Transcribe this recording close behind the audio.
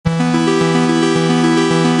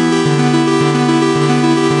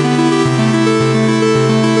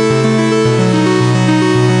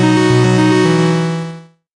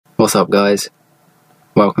What's up, guys?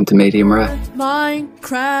 Welcome to Medium Rare.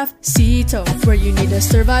 Minecraft Cito, where you need to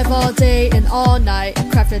survive all day and all night.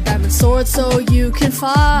 Craft a diamond sword so you can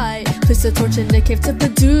fight. Place a torch in the cave to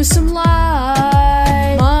produce some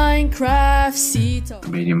light. Minecraft Cito.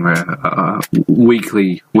 Medium Rare,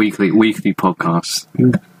 weekly podcast.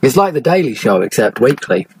 It's like the Daily Show, except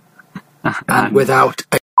weekly. And without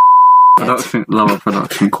a lower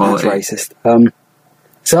production quality. That's racist.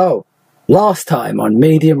 So, last time on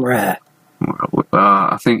Medium Rare.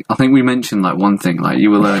 I think we mentioned like one thing, like you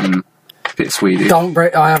were learning a bit Swedish.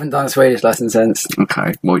 I haven't done a Swedish lesson since.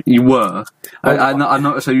 Okay, well you were. I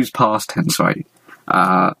noticed I used past tense, right?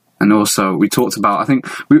 And also we talked about. I think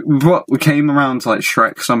we came around to like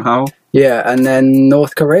Shrek somehow. Yeah, and then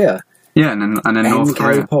North Korea. Yeah, and then North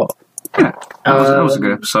Korea. K-pop. Yeah, that was a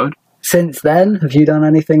good episode. Since then, have you done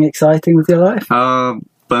anything exciting with your life?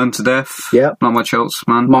 Burned to death. Yep. Not much else,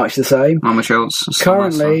 man. Much the same. Not much else.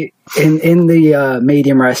 Currently, in the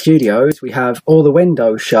Medium Rare studios, we have all the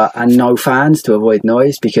windows shut and no fans to avoid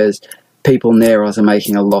noise because people near us are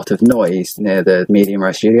making a lot of noise near the Medium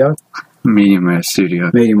Rare studio. Medium Rare studio.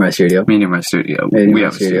 Medium Rare studio. Medium Rare studio. Medium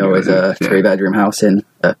Rare studio is a 3-bedroom house in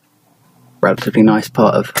a relatively nice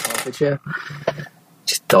part of Hertfordshire.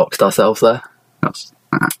 Just doxed ourselves there.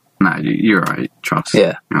 Nah, you're right. Trust.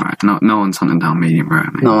 Yeah. You're right. No one's hunting down Medium Rare,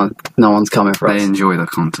 mate. No one's coming for us. They enjoy the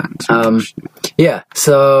content. Yeah,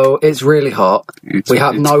 so it's really hot. We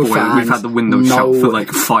have no fans. We've had the window shut for like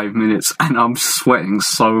 5 minutes, and I'm sweating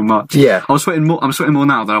so much. Yeah. I'm sweating more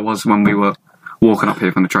now than I was when we were walking up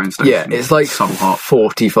here from the train station. Yeah, it's like so hot.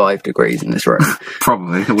 45 degrees in this room.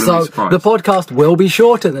 Probably. I wouldn't So be surprised. the podcast will be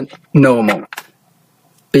shorter than normal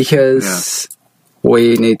because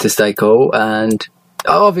we need to stay cool, and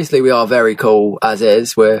obviously we are very cool as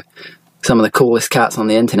is. We're some of the coolest cats on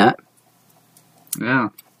the internet. Yeah.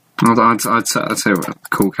 I'd say we're a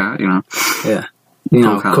cool cat, you know. Yeah. You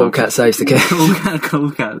know, cool cat saves the kid.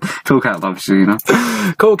 Cool cat loves you, you know.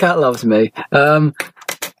 Cool cat loves me. Do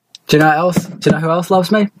you know else? Do you know who else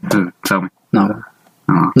loves me? Tell me. No.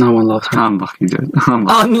 Oh. No one loves me. Unlucky, dude.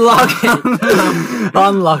 Unlucky.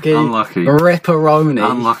 Unlucky.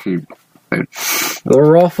 Ripperoni. Unlucky, dude. The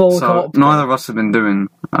ruffle So cop. neither of us have been doing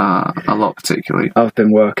a lot particularly. I've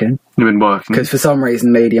been working. You've been working Because for some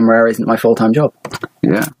reason Medium Rare isn't my full-time job.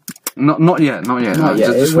 Yeah. Not yet. Not yet.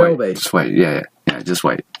 Just It wait. will be. Just wait. Yeah. Just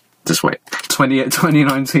wait.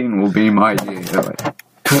 2019 will be my year. Right?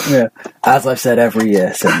 Yeah. As I've said every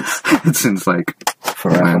year since. Since like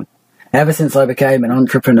Forever. Man. Ever since I became an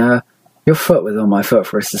entrepreneur, your foot was on my foot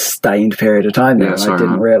for a sustained period of time there, Yeah, and sorry, I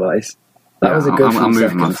didn't man. realise. That was a good few I'm moving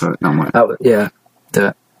seconds. my foot. Don't worry. Yeah. Do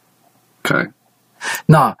it. Okay.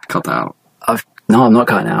 No, Cut that out. I'm not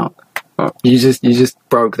cutting out. Oh. You just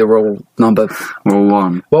broke the rule number. Rule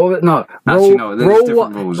 1. Well, no. Actually, no, there's rule different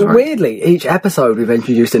one. rules, right? Weirdly, each episode we've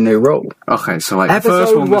introduced a new rule. Okay, so like Episode the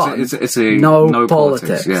first one one, was it's a no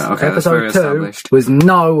politics. Yeah, okay, that's very Episode 2 established. was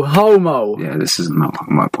no homo. Yeah, this isn't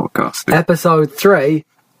my podcast. dude. Episode 3,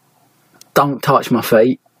 don't touch my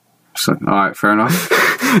feet. So, alright, fair enough.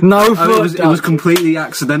 No foot. It was completely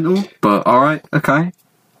accidental, but alright, okay.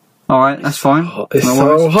 Alright, that's fine. It's No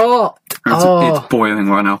so worries. hot. It's boiling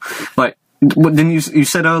right now. Like, then you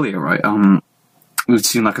said earlier, right? We've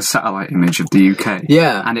seen like a satellite image of the UK.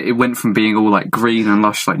 Yeah. And it went from being all like green and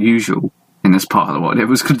lush like usual in this part of the world. It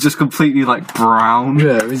was just completely like brown.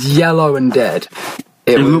 Yeah, it was yellow and dead.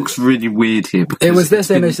 It looks really weird here because It was this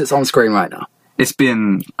image that's on screen right now. It's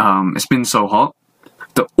been so hot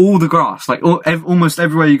that all the grass, like almost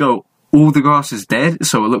everywhere you go, all the grass is dead.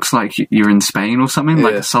 So it looks like you're in Spain or something,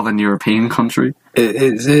 like Yeah. a southern European country.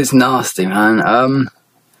 It's nasty, man.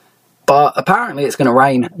 But apparently it's going to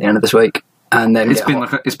rain at the end of this week, and then It's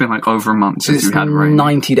been like over a month since we had rain.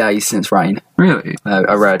 90 days since rain. Really?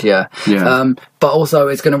 I read, yeah. Yeah. But also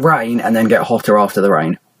it's going to rain and then get hotter after the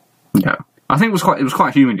rain. Yeah. I think it was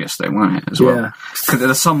quite humid yesterday, wasn't it, as well? Yeah. Because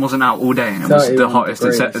the sun wasn't out all day and it was the 31 hottest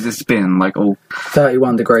degrees. it's been, like, all...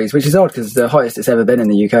 31 degrees, which is odd because the hottest it's ever been in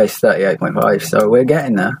the UK is 38.5. So we're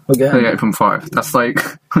getting there. We're getting there. 38.5. That's like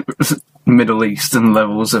Middle Eastern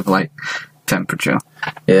levels of, like, temperature.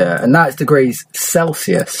 Yeah, and that's degrees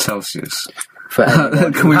Celsius. Celsius. For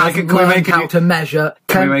anyone Can we who make hasn't can we learned make how to measure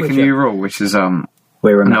Can we make a temperature. new rule, which is,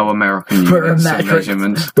 We're a no American we're a units of metric.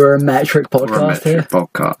 measurement? We're a metric We're a podcast here. metric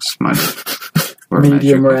podcast, man. We're a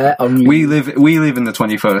Medium metric rare. podcast. We live in the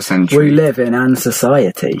 21st century. We live in an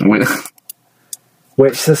society.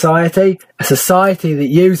 Which society? A society that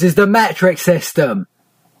uses the metric system.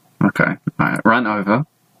 Okay, right, rant over.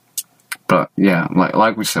 But yeah,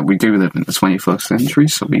 like we said, we do live in the 21st century,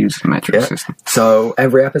 so we use the metric system. So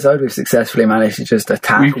every episode, we've successfully managed to just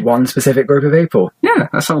attack one specific group of people. Yeah,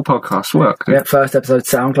 that's how podcasts work. Yeah, first episode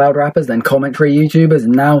SoundCloud rappers, then commentary YouTubers,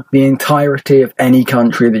 and now the entirety of any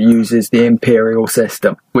country that uses the imperial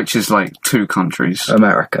system. Which is like 2 countries.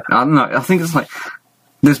 America. I don't know. I think it's like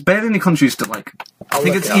there's barely any countries that like. I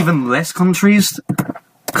think it's even less countries.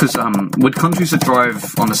 Because with countries that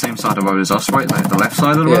drive on the same side of the road as us, right, like the left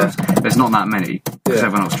side of the road, there's not that many, because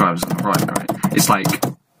everyone else drives on the right? It's like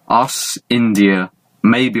us, India,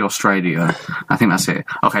 maybe Australia. I think that's it.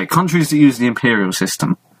 Okay, countries that use the imperial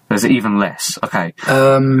system, there's even less. Okay.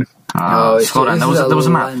 No, scroll down. There was a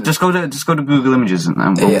map. Just go to Google Images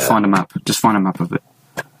and we'll find a map. Just find a map of it.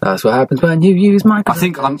 That's what happens when you use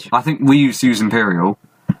Microsoft. I think we used to use imperial.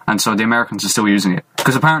 And so the Americans are still using it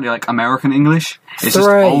because apparently, like American English, is just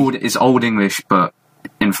old. It's old English, but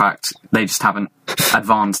in fact, they just haven't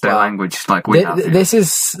advanced their language like we have. This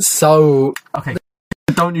is so okay.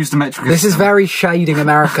 Don't use the metric. This is very shading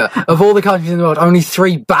America. Of all the countries in the world, only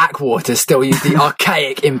 3 backwaters still use the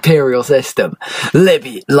archaic imperial system: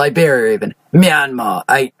 Libya, Liberia, even Myanmar,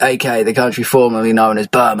 aka the country formerly known as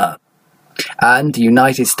Burma, and the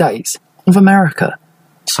United States of America.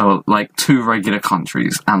 So, like, 2 regular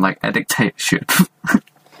countries and, like, a dictatorship.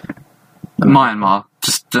 Myanmar,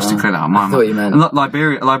 just to clear that out, Myanmar. I thought you meant...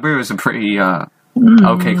 Liberia is a pretty,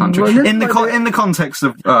 okay country. Well, in the context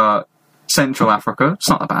of, Central Africa, it's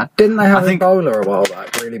not that bad. Didn't they have Ebola a while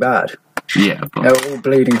back, really bad? Yeah, but... They were all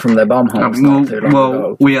bleeding from their bum holes not too long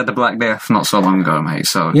ago. We had the Black Death not so long ago, mate,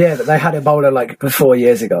 so... Yeah, but they had Ebola, like, 4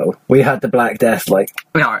 years ago. We had the Black Death, like...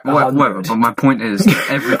 Yeah, whatever, but my point is...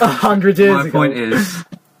 100 years ago. My point is...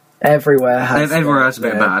 Everywhere has a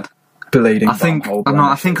bit bad. Bleeding. I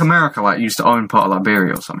think America like used to own part of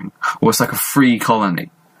Liberia or something, or it's like a free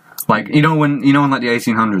colony. Like you know when like the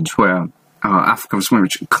 1800s where Africa was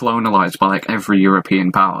colonized by like every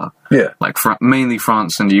European power. Yeah. Like mainly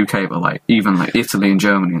France and the UK, but like even like Italy and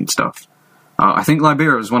Germany and stuff. I think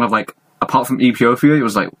Liberia was one of like apart from Ethiopia, it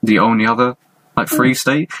was like the only other like free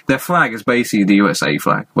state. Their flag is basically the USA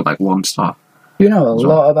flag with like 1 star. You know a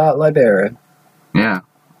lot about Liberia. Yeah.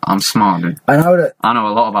 I'm smart, dude. I know a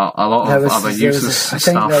lot about other useless stuff. I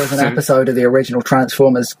think there was an episode of the original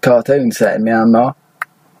Transformers cartoon set in Myanmar.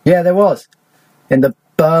 Yeah, there was. In the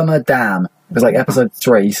Burma Dam. It was like episode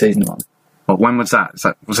 3, season 1. But when was that?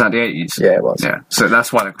 Was that the 80s? Yeah, it was. Yeah, so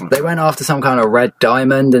that's why they went after some kind of red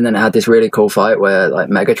diamond, and then it had this really cool fight where like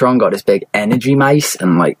Megatron got this big energy mace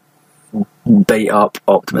and like beat up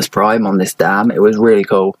Optimus Prime on this dam. It was really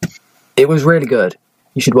cool. It was really good.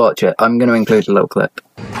 You should watch it. I'm going to include a little clip.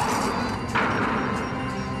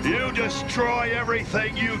 You destroy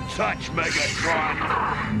everything you touch,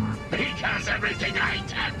 Megatron. Because everything I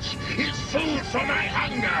touch is food for my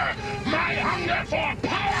hunger. My hunger for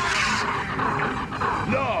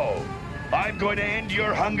power! No! I'm going to end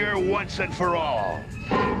your hunger once and for all.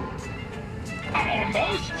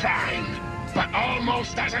 Almost trying, but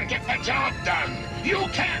almost doesn't get the job done. You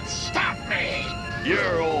can't stop me!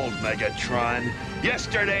 You're old, Megatron.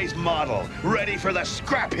 Yesterday's model, ready for the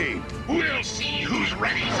scrap heap. We'll see who's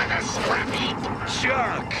ready for the scrap heap.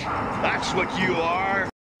 Junk! That's what you are.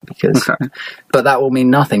 But that will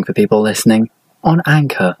mean nothing for people listening on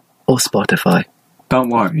Anchor or Spotify. Don't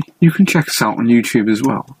worry, you can check us out on YouTube as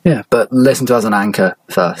well. Yeah, but listen to us on Anchor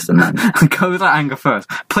first and then... Go with that Anchor first.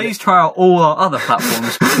 Please try out all our other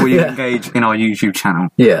platforms before you engage in our YouTube channel.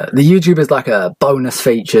 Yeah, the YouTube is like a bonus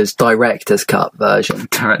features director's cut version.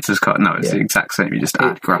 Director's cut? No, it's the exact same. You just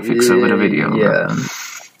add graphics over the video. Yeah,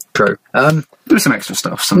 true. Do some extra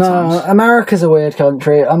stuff sometimes. No, America's a weird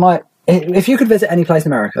country. If you could visit any place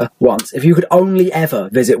in America once, if you could only ever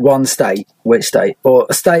visit one state, which state? Or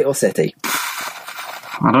a state or city?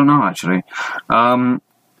 I don't know, actually. I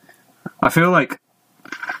feel like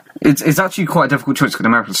it's actually quite a difficult choice because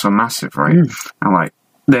America's so massive, right? And like,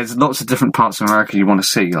 there's lots of different parts of America you want to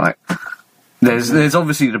see. Like, there's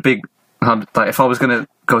obviously the big, like, if I was going to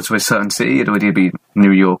go to a certain city, it would either be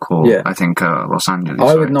New York or I think Los Angeles.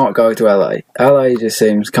 I would not go to LA. LA just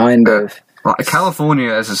seems kind of. Like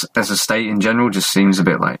California as a state in general just seems a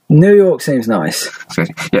bit like... New York seems nice.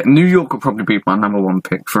 Yeah, New York would probably be my number 1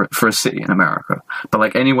 pick for a city in America. But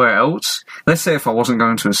like anywhere else, let's say if I wasn't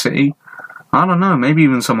going to a city, I don't know, maybe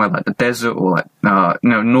even somewhere like the desert or like,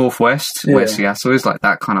 Northwest, where Seattle is, like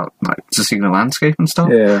that kind of, like, to see the landscape and stuff.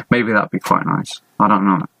 Yeah. Maybe that'd be quite nice. I don't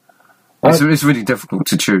know. It's really difficult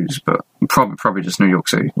to choose, but probably just New York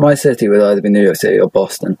City. My city would either be New York City or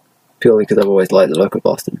Boston, purely because I've always liked the look of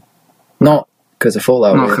Boston. Not because of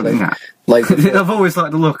Fallout. No, weirdly. yeah. Like, I've always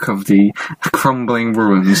liked the look of the crumbling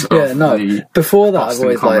ruins. yeah, of no. the Before that, I've Boston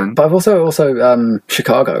always Common. liked. But I've also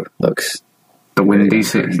Chicago looks Windy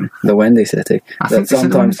City. the Windy City I that think this is the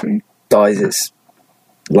sometimes Windy City. dyes its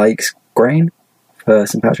lakes green for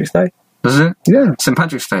St Patrick's Day. Does it? Yeah. St.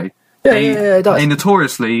 Patrick's Day. Yeah, it does. A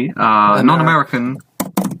notoriously non-American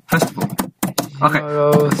festival. Okay.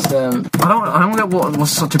 I don't get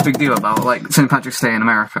what's such a big deal about like St. Patrick's Day in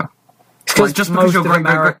America. Like, just because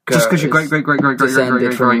your great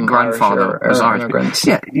grandfather was Irish. immigrants.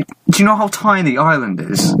 Yeah. Do you know how tiny the island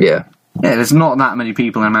is? Yeah. Yeah, there's not that many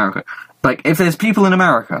people in America. Like, if there's people in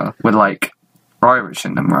America with like Irish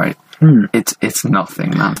in them, right? It's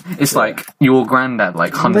nothing, man. It's like your granddad,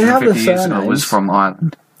 like 150 years ago, was from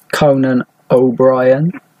Ireland. Conan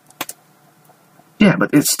O'Brien. Yeah,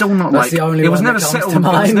 but it's still not That's like the only it was one never that comes settled. to It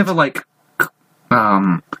was mind. never like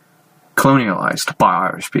colonialized by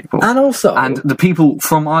Irish people. And also, And the people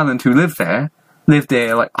from Ireland who lived there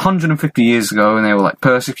like 150 years ago, and they were like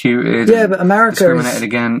persecuted. yeah, and but America discriminated is,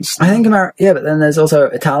 against. I think yeah, but then there's also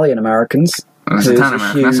Italian Americans. There's who's Italian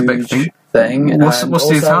American. That's a big huge thing. What's and the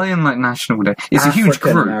also Italian like national day? It's a huge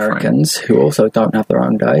African group. Right? Americans who also don't have their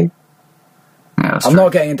own day. Yeah, that's I'm true.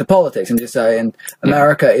 not getting into politics. I'm just saying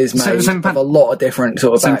America is So made St. of a lot of different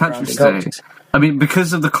sort of St. backgrounds Patrick's and Day. cultures. I mean,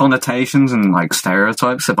 because of the connotations and like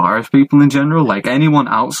stereotypes of Irish people in general, like anyone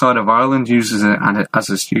outside of Ireland uses it and as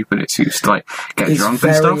a stupid excuse to like get It's drunk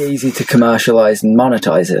and stuff. very easy to commercialise and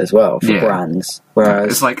monetize it as well for Yeah. brands. Whereas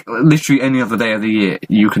It's like literally any other day of the year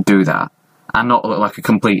you could do that and not look like a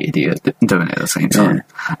complete idiot doing it at the same time.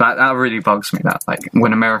 That really bugs me. That like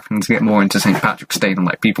when Americans get more into St. Patrick's Day than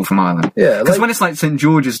like people from Ireland. Yeah, because like- when it's like St.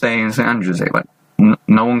 George's Day and St. Andrew's Day, like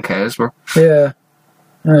no one cares, bro. yeah.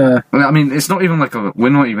 I mean, it's not even like we're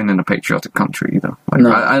not even in a patriotic country either. Like,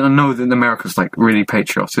 No. I don't know that America's like really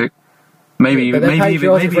patriotic. Maybe, But they're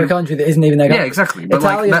patriotic for a country that isn't even their country. yeah, exactly. But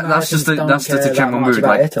like Italian that's just a Americans don't care general that much mood,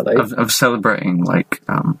 about like Italy. of celebrating like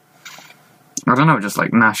I don't know, just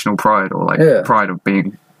like national pride or like Yeah. pride of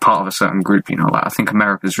being part of a certain group. You know, like I think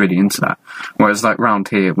America's really into that. Whereas like round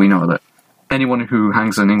here, we know that anyone who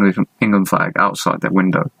hangs an England flag outside their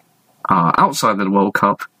window, outside of the World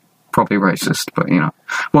Cup. Probably racist, but you know,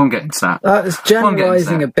 won't get into that. That's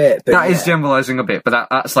generalising a bit. But That is yeah. generalising a bit, but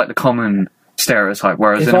that's like the common stereotype.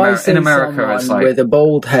 Whereas If in, I see in America, someone it's like with a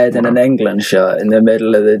bald head and an England shirt in the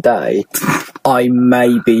middle of the day, I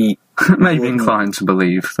may be maybe inclined to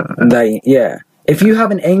believe that. If you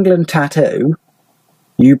have an England tattoo,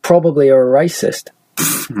 you probably are a racist.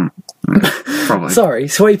 Probably. Sorry,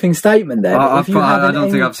 sweeping statement there. but if you have I an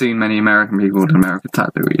don't think I've seen many American people with an American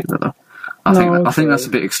tattoo either, though. I think that's a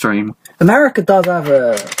bit extreme. America does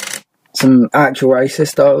have some actual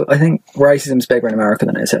racist, though. I think racism's bigger in America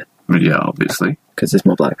than it is here. But yeah, obviously. Because there's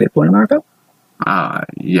more black people in America.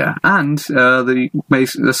 Yeah, and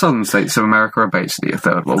the southern states of America are basically a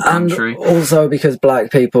third world country. And also because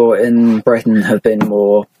black people in Britain have been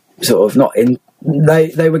more sort of not in.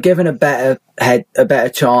 They were given a better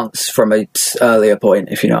chance from an earlier point,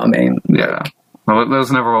 if you know what I mean. Yeah. Well, there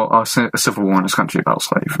was never a civil war in this country about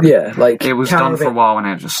slavery. Yeah, like It was done for a while and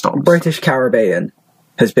it just stopped. British Caribbean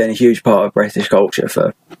has been a huge part of British culture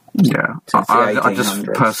for. Yeah, Since the I just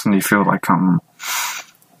 1800s. personally feel like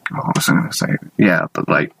what was I going to say? Yeah, but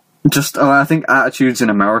like, just I think attitudes in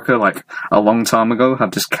America, like a long time ago, have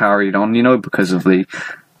just carried on, you know, because of the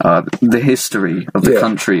history of the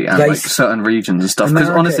country and like certain regions and stuff. Because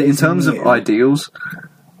honestly, in terms of ideals,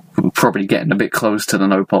 we're probably getting a bit close to the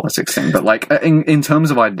no politics thing. But like in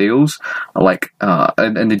terms of ideals, like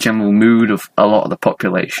and the general mood of a lot of the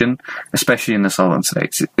population, especially in the southern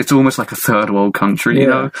states, it's almost like a third world country. You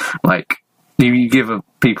know, like you give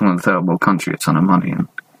people in a third world country a ton of money and.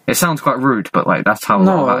 It sounds quite rude, but like that's how a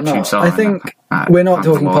lot of attitudes are. I think we're not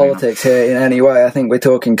talking politics here in any way. I think we're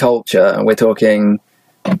talking culture, and we're talking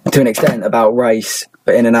to an extent about race,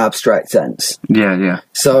 but in an abstract sense. Yeah.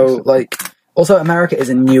 So, like, also America is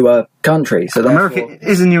a newer country, so America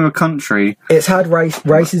is a newer country. It's had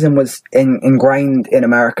racism was ingrained in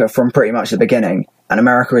America from pretty much the beginning, and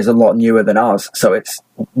America is a lot newer than us, so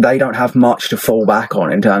they don't have much to fall back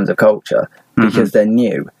on in terms of culture because they're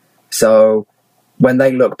new. So. When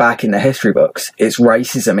they look back in the history books, it's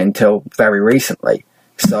racism until very recently.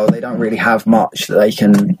 So they don't really have much that they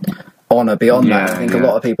can honour beyond that. I think a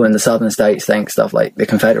lot of people in the southern states think stuff like the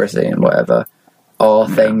Confederacy and whatever are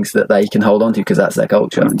things that they can hold on to because that's their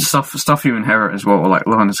culture. Stuff you inherit as well, like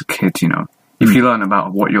learn as a kid, you know. If you learn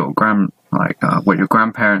about what your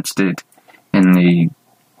grandparents did in the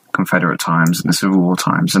Confederate times and the Civil War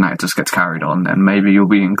times, and that just gets carried on, then maybe you'll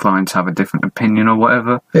be inclined to have a different opinion or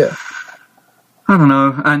whatever. Yeah. I don't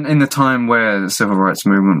know. And in the time where the civil rights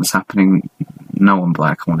movement was happening, no one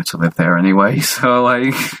black wanted to live there anyway. So,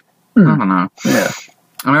 like, I don't know. Yeah.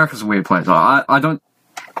 America's a weird place. I don't,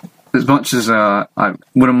 as much as I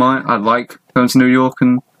wouldn't mind, I'd like going to New York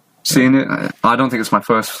and seeing it. I don't think it's my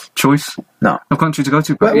first choice of country to go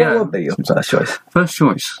to. But what would be your first choice? First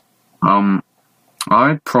choice.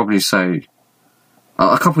 I'd probably say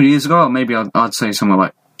a couple of years ago, maybe I'd say somewhere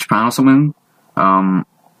like Japan or something, or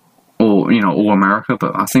or America.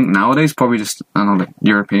 But I think nowadays probably just another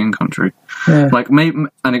European country, like maybe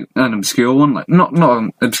an obscure one, like not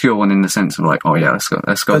an obscure one in the sense of like, oh yeah, let's go to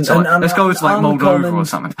like Moldova or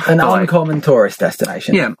something, an uncommon tourist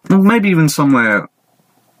destination. Yeah, maybe even somewhere.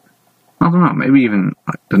 I don't know. Maybe even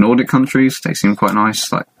like the Nordic countries. They seem quite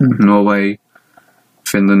nice, like Norway,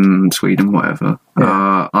 Finland, Sweden, whatever.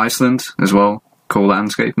 Yeah. Iceland as well. Cool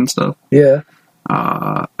landscape and stuff. Yeah.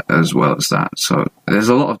 As well as that. So there's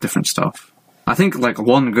a lot of different stuff. I think like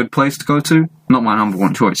one good place to go to, not my number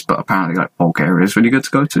one choice, but apparently like Bulgaria is really good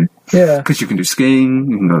to go to. Yeah. Because you can do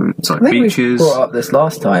skiing, you can go to like beaches. We brought up this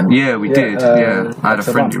last time. Yeah, we did. Yeah. I had a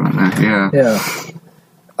friend who went there. Yeah. Yeah.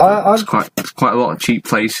 There's quite a lot of cheap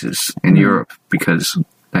places in Europe because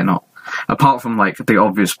they're not, apart from like the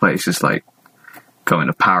obvious places like going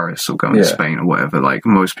to Paris or going to Spain or whatever, like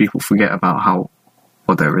most people forget about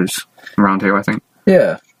what there is around here, I think.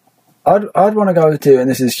 Yeah. I'd want to go to, and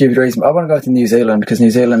this is a stupid reason, but I want to go to New Zealand because New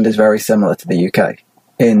Zealand is very similar to the UK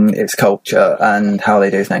in its culture and how they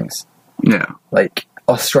do things. Yeah. Like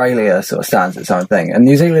Australia sort of stands its own thing, and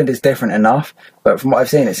New Zealand is different enough, but from what I've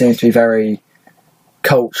seen, it seems to be very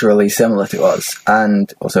culturally similar to us,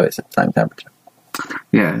 and also it's at the same temperature.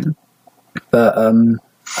 Yeah. But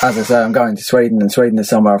as I say, I'm going to Sweden, and Sweden is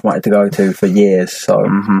somewhere I've wanted to go to for years. So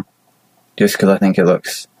just because I think it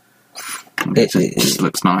looks, it just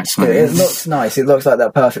looks nice. It looks nice. It looks like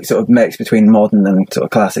that perfect sort of mix between modern and sort of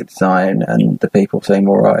classic design, and the people seem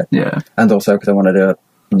all right. Yeah. And also because I want to do a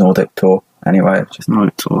Nordic tour anyway, just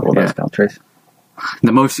Nordic tour, all those countries.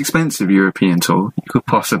 The most expensive European tour you could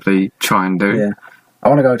possibly try and do. Yeah. I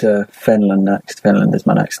want to go to Finland next. Finland is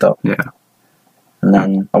my next stop. Yeah. And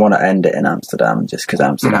then I want to end it in Amsterdam, just because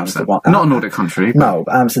Amsterdam's the one. Not a Nordic country. No,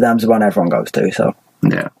 but Amsterdam's the one everyone goes to, so.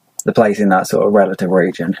 Yeah. The place in that sort of relative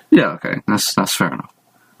region. Yeah, okay. That's fair enough.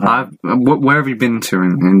 Where have you been to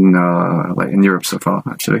in Europe so far,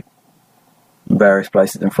 actually? Various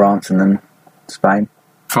places in France and then Spain.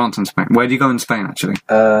 France and Spain. Where do you go in Spain, actually?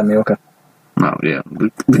 Mallorca. Oh, yeah.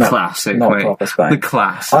 The classic. Not proper Spain. The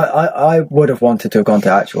classic. I would have wanted to have gone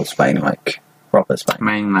to actual Spain, like proper Spain.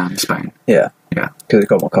 Mainland Spain. Yeah. Yeah. Because it's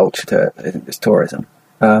got more culture to it. It's tourism.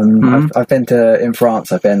 I've been in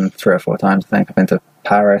France, I've been 3 or 4 times, I think. I've been to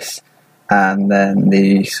Paris, and then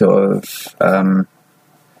the sort of,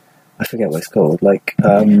 I forget what it's called, like,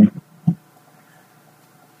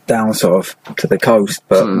 down sort of to the coast.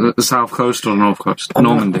 But so the south coast or north coast?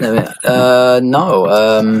 Normandy?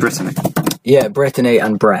 No. Brittany. Yeah, Brittany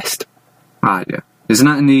and Brest. Ah, yeah. Isn't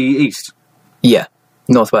that in the east? Yeah.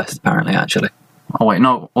 Northwest, apparently, actually. Oh, wait,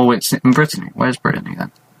 no. Oh, it's in Brittany. Where's Brittany,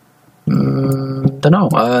 then? Don't know.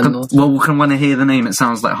 Well, when I hear the name, it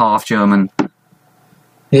sounds like half German.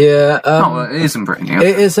 Yeah. It is in Brittany.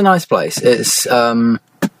 It is a nice place. It's, and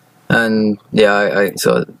yeah, I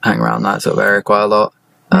sort of hang around that sort of area quite a lot.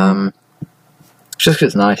 Just because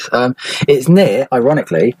it's nice. It's near,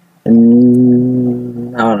 ironically, I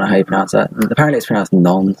don't know how you pronounce that. Apparently it's pronounced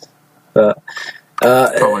Nons. But,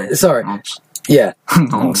 sorry. Nons. Yeah.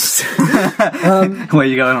 Nons. Where are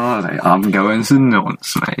you going on holiday? I'm going to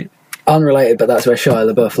Nons, mate. Unrelated, but that's where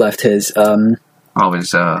Shia LaBeouf left his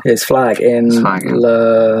flag in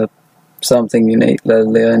something unique. I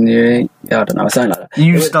don't know, something like that.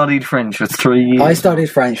 You studied French for 3 years? I studied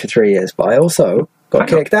French for 3 years, but I also got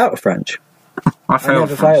kicked out of French. I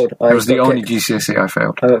never failed. It was the only GCSE I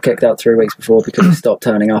failed. I got kicked out 3 weeks before because I stopped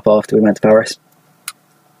turning up after we went to Paris.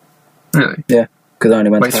 Really? Yeah, because I only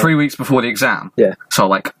went. Wait, 3 weeks before the exam? Yeah. So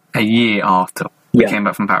like a year after we came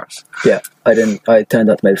back from Paris? Yeah, I turned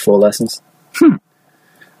up to maybe 4 lessons. I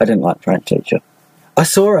didn't like the French teacher. I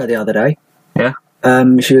saw her the other day. Yeah?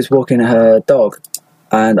 She was walking her dog,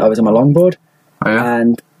 and I was on my longboard. Oh, yeah?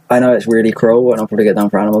 And I know it's really cruel, and I'll probably get done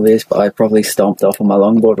for animal abuse, but I probably stomped off on my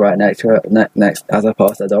longboard right next to her. Next, as I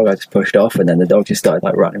passed the dog, I just pushed off, and then the dog just started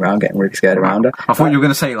like running around, getting really scared around her. I thought you were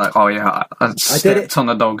going to say like, oh yeah, I stepped on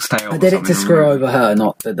the dog's tail. I did it to screw over her,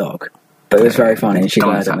 not the dog. But it was very funny, and she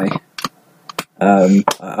glared at me.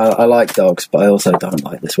 I like dogs, but I also don't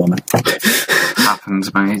like this woman.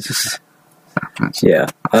 Happens, mate. It just happens. Yeah.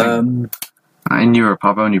 In Europe,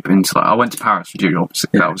 I've only been to I went to Paris with you.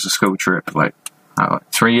 Obviously, that was a school trip. Like,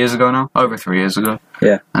 3 years ago now, over 3 years ago.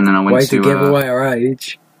 Yeah. And then I went Way to to give away our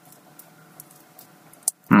age.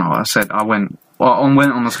 No, I said I went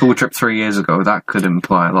on a school trip 3 years ago. That could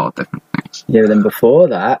imply a lot of different things. Yeah, then before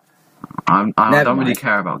that. I Never don't really mind.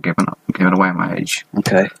 care about giving away my age.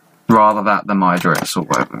 Okay. Rather that than my address or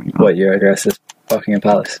whatever. You know? What, your address is Buckingham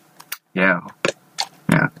Palace? Yeah.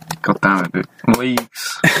 God damn it, dude.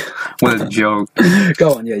 Weeks. What a joke.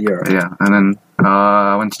 Go on, yeah, you're right. Yeah, and then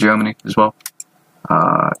I went to Germany as well.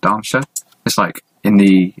 Darmstadt. It's like in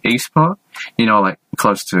the east part, you know, like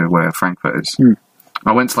close to where Frankfurt is.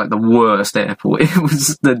 I went to like the worst airport. It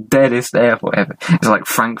was the deadest airport ever. It's like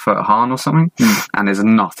Frankfurt Hahn or something, and there's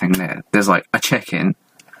nothing there. There's like a check-in,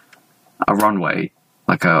 a runway,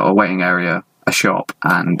 like a waiting area, a shop,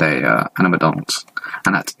 and a McDonald's,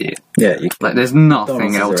 and that's it. Yeah, Like there's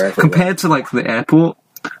nothing McDonald's are else everywhere. compared to like the airport,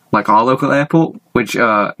 like our local airport, which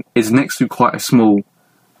is next to quite a small.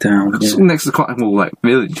 down. It's Yeah. next to quite a small like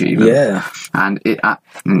village even. Yeah. And it,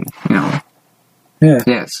 you know, Yeah.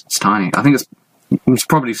 yeah, it's tiny. I think it's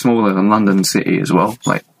probably smaller than London City as well.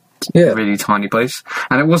 Like, Yeah. really tiny place.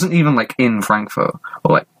 And it wasn't even like in Frankfurt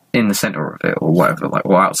or like in the centre of it or whatever, like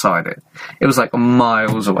or outside it. It was like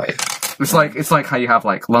miles away. It's like how you have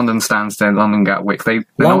like London Stansted, London Gatwick. They're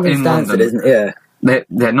not London in Stansted, London. isn't it? Yeah.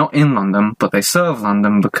 They're not in London, but they serve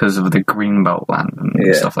London because of the Greenbelt land and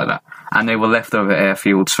Yeah. stuff like that. And they were leftover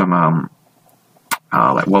airfields from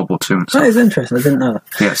like World War II and stuff. That is interesting. I didn't know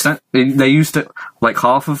that. Yeah, they used to, like,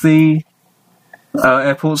 half of the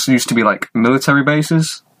airports used to be, like, military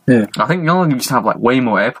bases. Yeah. I think London used to have, like, way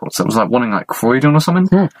more airports. It was, like, one in, like, Croydon or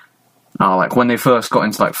something. Like, when they first got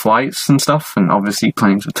into, like, flights and stuff, and obviously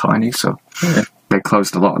planes were tiny, so they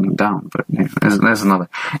closed a lot of them down. But yeah, there's another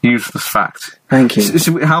useless fact. Thank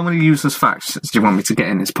you. How many useless facts do you want me to get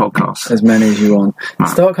in this podcast? As many as you want. Right.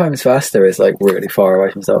 Stockholm's faster is like really far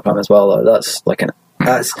away from Stockholm as well, though. That's like an.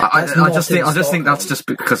 That's, I that's just think that's just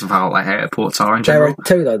because of how like airports are in There general. are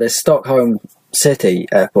two though. There's Stockholm City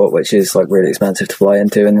Airport, which is like really expensive to fly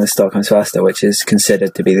into, and there's Stockholm's faster, which is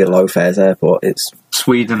considered to be the low fares airport. It's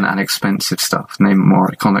Sweden and expensive stuff. Name more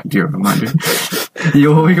iconic euro, mind you.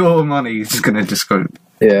 your money is just gonna go.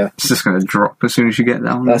 yeah. It's just gonna drop as soon as you get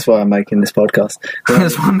down. That's why I'm making this podcast.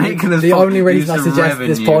 That's why I'm making this. The only use reason I the suggested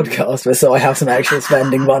this revenue. podcast was so I have some extra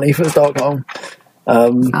spending money for Stockholm.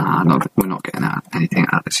 Nah, we're not getting anything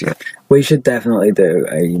out of this yet. We should definitely do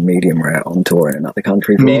a medium rare on tour in another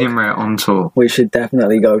country. Vlog. Medium rare on tour. We should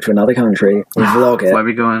definitely go to another country and vlog Where are it.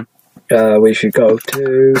 we going? We should go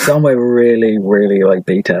to somewhere really, really like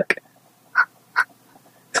B-Tech.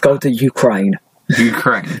 Let's go to Ukraine.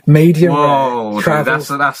 Ukraine. Medium Whoa, rare dude, travels.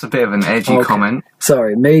 that's a bit of an edgy Okay. comment.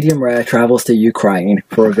 Sorry, medium rare travels to Ukraine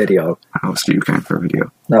for a video. I was to Ukraine for a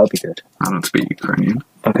video. That would be good. I don't speak Ukrainian.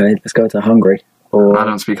 Okay, let's go to Hungary or I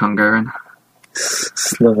don't speak Hungarian.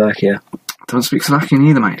 Slovakia. I don't speak Slovakian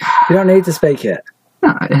either, mate. You don't need to speak it.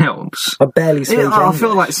 Nah, it helps. I barely speak Yeah, I English.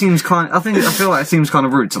 feel like it seems kind. I feel like it seems kind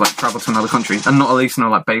of rude to like travel to another country and not at least know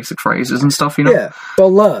like basic phrases and stuff. You know. Yeah,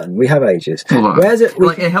 well, learn. We have ages. Well, look, Where's it?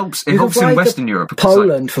 like it helps. It you helps can in fly to Western Europe. Because, like,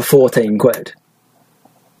 Poland for 14 quid.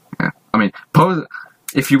 yeah. I mean, Poland.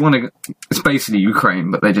 If you want to, it's basically Ukraine,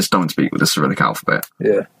 but they just don't speak with the Cyrillic alphabet.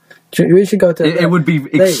 Yeah. We should go to. It would be There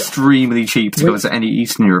you go. extremely cheap to go to any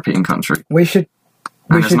Eastern European country. We should.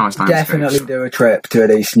 And We there's should nice landscapes. definitely do a trip to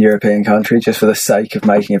an Eastern European country just for the sake of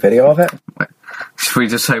making a video of it. If we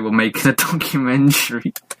just say we're making a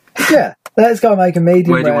documentary, Yeah, let's go make a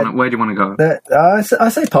medium where do rare. you want to go? I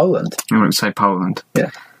say Poland. You want to say Poland?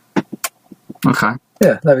 Yeah. Okay,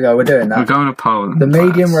 Yeah, there we go. We're doing we're that. going to Poland. The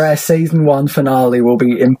medium class. rare season 1 finale will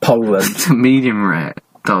be in Poland. The medium rare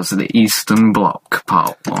does the Eastern Bloc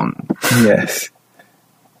part 1. Yes.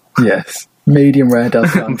 Yes. Medium rare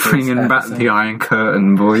does countries Bringing back episode. the Iron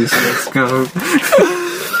Curtain, boys. Let's go.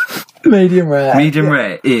 Medium rare. Medium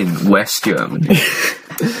rare in West Germany.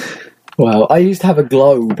 Well, I used to have a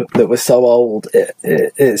globe that was so old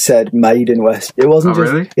it said "Made in West." It wasn't Oh,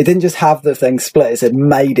 just. really? It didn't just have the thing split. It said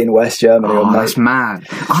 "Made in West Germany" or Oh, "Made." that's mad.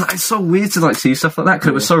 Oh, it's so weird to like see stuff like that because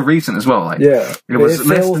it was so recent as well. Like, Yeah. it was It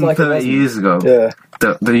less feels than like it 30 wasn't. years ago. Yeah.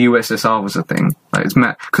 The USSR was a thing. Like, it's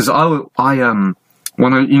mad because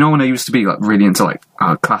when I used to be like really into like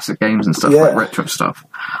classic games and stuff, Yeah. like retro stuff.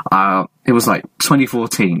 It was like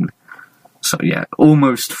 2014. So yeah,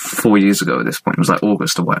 almost 4 years ago at this point. It was like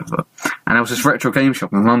August or whatever. And there was this retro game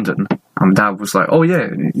shop in London. And Dad was like, "Oh yeah,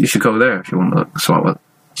 you should go there if you want to." So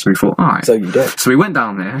we thought, all right. So you did. So we went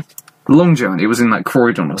down there. Long journey. It was in like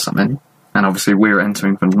Croydon or something. And obviously we were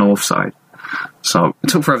entering from the north side. So it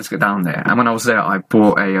took forever to get down there. And when I was there, I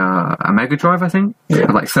bought a Mega Drive, I think, Yeah.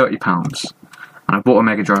 for like £30. And I bought a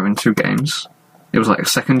Mega Drive in 2 games. It was like a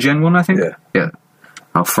second gen one, I think. Yeah. Yeah.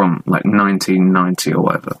 from like 1990 or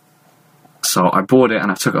whatever. So I bought it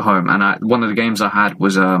and I took it home, and one of the games I had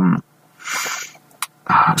was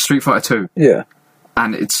Street Fighter 2. Yeah.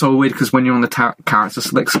 And it's so weird because when you're on the character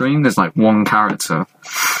select screen, there's like one character.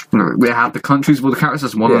 We have the countries of all the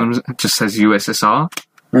characters, one of them just says USSR.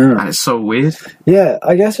 And it's so weird. Yeah,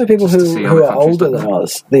 I guess for people who are older than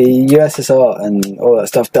us, the USSR and all that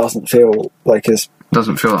stuff doesn't feel like as...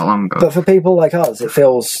 Doesn't feel that long ago. But for people like us, it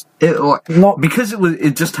feels... not because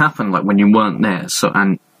it just happened like when you weren't there. So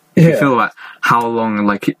and you feel like how long,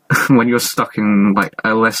 like when you're stuck in like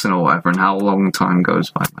a lesson or whatever, and how long time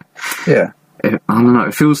goes by. Like, I don't know.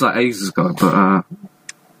 It feels like ages ago, but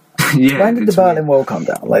yeah. When did the Berlin Wall come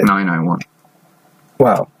down? Like 1991.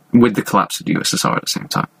 Wow. With the collapse of the USSR at the same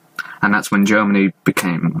time, and that's when Germany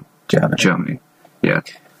became Germany. Yeah.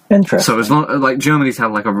 Interesting. So as long like Germany's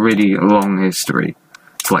had like a really long history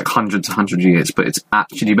for like hundreds of years, but it's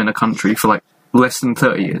actually been a country for like less than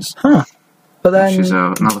 30 years. Huh. But then, which is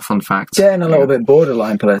another fun fact. Getting a little bit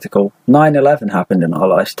borderline political. 9/11 happened in our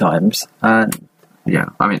lifetimes, and yeah,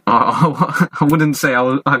 I mean, I wouldn't say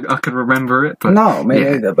I could remember it, but no, me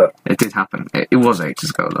neither. But it did happen. It was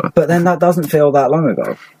ages ago, though. But then that doesn't feel that long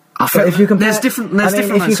ago. If you compare, if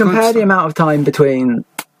you compare the amount of time between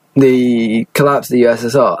the collapse of the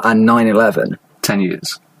USSR and 9/11, 10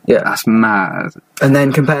 years. Yeah, that's mad. And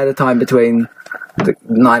then compare the time between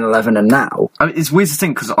 9/11 and now. I mean, it's weird to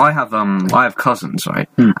think because I have cousins, right?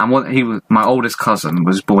 And my oldest cousin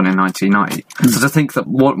was born in 1990. So to think that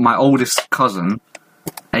my oldest cousin,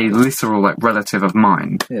 a literal like relative of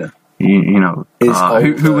mine, you know,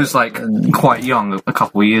 who was like quite young a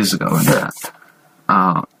couple of years ago,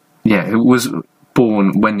 and who was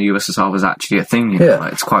born when the USSR was actually a thing. You know,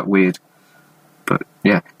 like, it's quite weird. But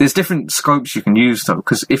yeah, there's different scopes you can use though,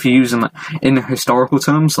 because if you're using like in the historical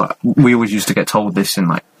terms, like we always used to get told this in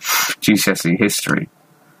like GCSE history,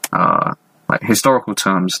 like historical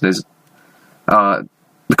terms. There's the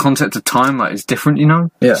concept of time like is different, you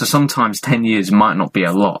know. Yeah. So sometimes 10 years might not be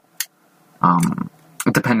a lot,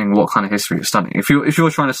 depending on what kind of history you're studying. If you're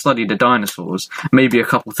trying to study the dinosaurs, maybe a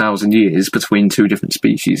couple thousand years between two different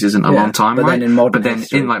species isn't a long time, right? In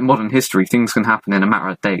like modern history, things can happen in a matter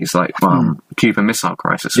of days, like Cuban Missile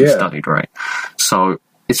Crisis we studied, right? So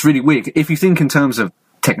it's really weird. If you think in terms of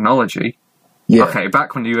technology, okay,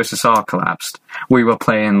 back when the USSR collapsed, we were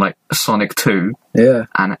playing like Sonic 2,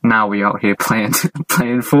 and now we out here playing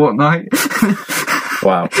Fortnite.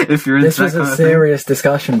 Wow. If you're this was a serious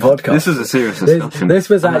discussion podcast. This was a serious discussion. This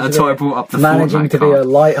was actually that's why I brought up the managing to be a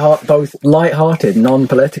both light-hearted,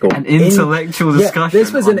 non-political, an intellectual discussion.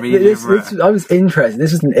 This was I was interested.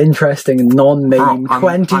 This was an interesting, non-meme,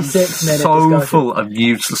 26-minute discussion. So full of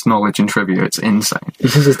useless knowledge and trivia. It's insane. You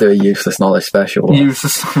should just do a useless knowledge special.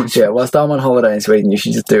 Useless knowledge. Yeah. Whilst I'm on holiday in Sweden, you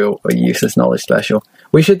should just do a useless knowledge special.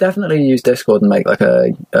 We should definitely use Discord and make like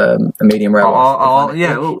a medium rare.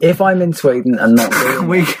 If I'm in Sweden and not doing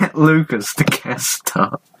we get Lucas to guest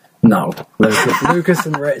star. No, Lucas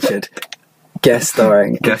and Richard guest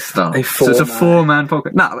starring. Guest star. So it's a 4-man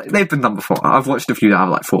podcast. No, they've been done before. I've watched a few that have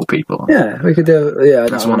like 4 people. Yeah, we could do. Yeah,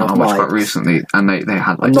 that's one I watched quite recently, and they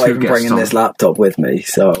had like 2 guests. I'm not even bringing this laptop with me,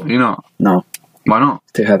 so you're not. No. Why not?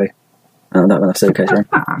 It's too heavy. I don't have enough suitcase room.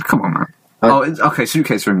 Come on, man. Okay,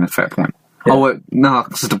 suitcase room is a fair point. Yeah. No,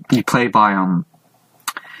 because you pay by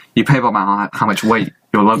how much weight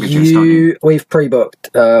your luggage is. We've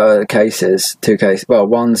pre-booked cases, 2 cases. Well,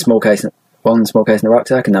 one small case in the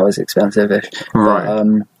rucksack, and that was expensive-ish. Right.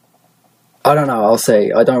 But, I don't know. I'll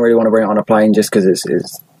see. I don't really want to bring it on a plane just because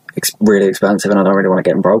it's really expensive, and I don't really want to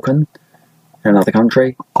get them broken in another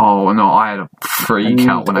country. Oh no, I had a freak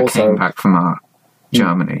out when I came back from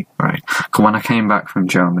Germany. Right, when I came back from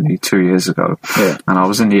Germany 2 years ago, and I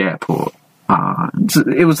was in the airport.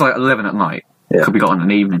 It was like 11 at night. Because we got on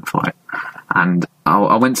an evening flight, and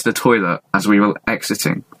I went to the toilet as we were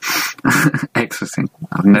exiting.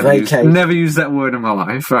 I've never used that word in my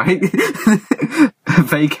life, right?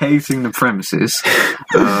 Vacating the premises.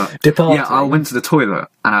 Departing. Yeah, I went to the toilet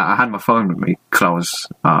and I had my phone with me because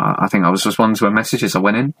I think I was responding to a message as I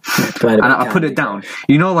went in, and I put it down.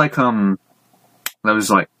 You know, like there was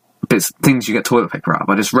like things you get toilet paper out of.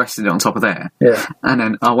 I just rested it on top of there. Yeah, and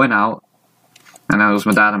then I went out. And that was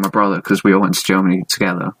my dad and my brother because we all went to Germany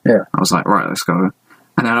together. Yeah. I was like, right, let's go.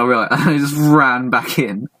 And then I realised, I just ran back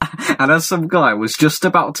in. And as some guy was just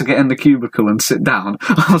about to get in the cubicle and sit down,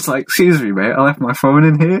 I was like, excuse me, mate, I left my phone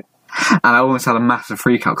in here. And I almost had a massive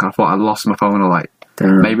freak out because I thought I'd lost my phone or like,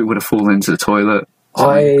 maybe it would have fallen into the toilet.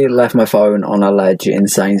 I left my phone on a ledge in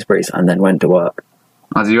Sainsbury's and then went to work.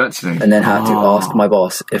 Oh, did you actually? And then had to ask my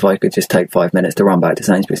boss if I could just take 5 minutes to run back to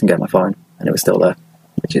Sainsbury's and get my phone. And it was still there.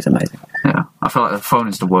 which is amazing. Yeah, I feel like the phone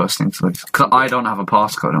is the worst thing to lose because I don't have a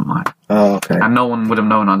passcode on mine, Oh, okay. and no one would have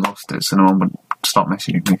known I lost it, so no one would stop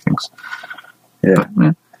messaging me things. Yeah. But,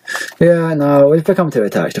 yeah. Yeah, no, we've become too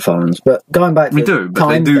attached to phones. But going back to We the do, but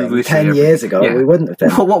they time do thing, literally 10 years ago, yeah. we wouldn't have been.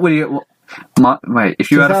 What would you... mate, if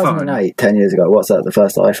you had a phone... 2008, 10 years ago, what's that, the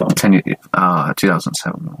first iPhone?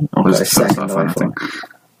 2007. Or was Okay, the first second iPhone, I think.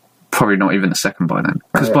 Probably not even the second by then.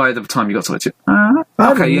 Because Oh, by the time you got to it... I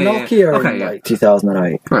had okay, yeah, Nokia yeah. Okay, in, yeah. like,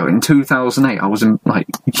 2008. Bro, in 2008, I was in, like,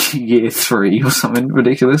 year 3 or something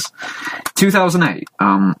ridiculous. 2008,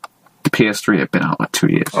 the PS3 had been out, like, 2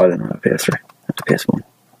 years. I didn't have a PS3. I had a PS1.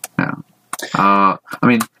 Yeah. I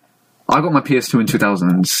mean, I got my PS2 in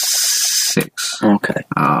 2006. Okay.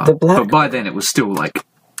 But by then it was still, like,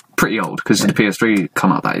 pretty old, because the PS3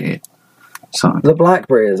 come out that year. So... The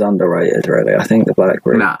BlackBerry is underrated, really. I think the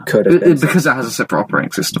BlackBerry could have been... because it has a separate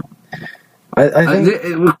operating system. I think...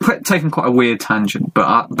 It was taking quite a weird tangent,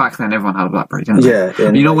 but back then everyone had a BlackBerry, didn't they? Yeah.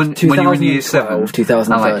 In, you know, like, when you were in year 7...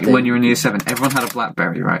 2013. Like, when you were in year 7, everyone had a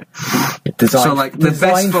BlackBerry, right? Designed, So, like, the best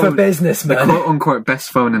designed for phone... businessmen. The quote-unquote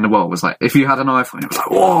best phone in the world was, like, if you had an iPhone, it was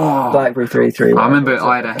like, whoa! BlackBerry 3. I remember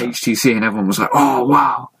I had a HTC and everyone was like, oh,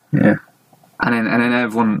 wow! Yeah. And then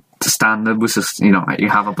everyone, the standard was just, you know, like, you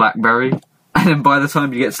have a BlackBerry, and then by the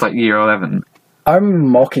time you get to, like, year 11... I'm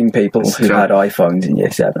mocking people who had iPhones in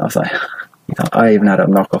year 7. I was like... I even had a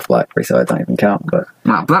knockoff BlackBerry, so I don't even count. But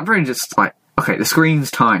no, BlackBerry just like okay, the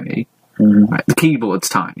screen's tiny, right, the keyboard's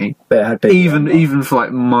tiny, but it had big even for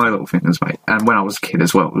like my little fingers, mate. And when I was a kid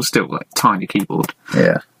as well, it was still like tiny keyboard.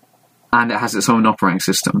 Yeah, and it has its own operating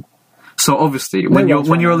system. So obviously, when you're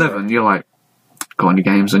 11, you're like, go on your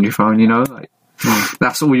games on your phone, you know, like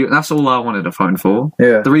that's all I wanted a phone for.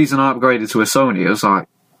 Yeah. The reason I upgraded to a Sony, it was like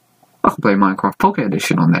I could play Minecraft Pocket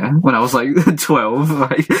Edition on there when I was like 12.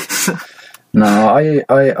 Like, no,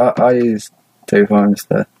 I use two phones,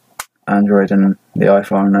 the Android and the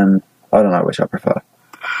iPhone, and I don't know which I prefer.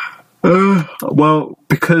 Well,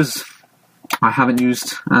 because I haven't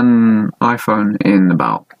used an iPhone in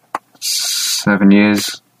about 7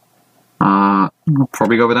 years, I'll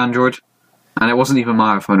probably go with Android. And it wasn't even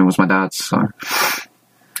my iPhone; it was my dad's. So,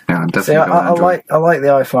 yeah, I'm definitely go with Android. I like the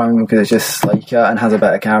iPhone because it's just sleeker and has a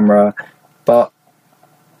better camera,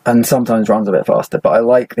 and sometimes runs a bit faster. But I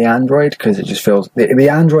like the Android because it just feels the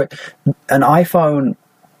Android, an iPhone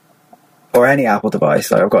or any Apple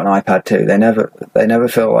device. Like I've got an iPad too. They never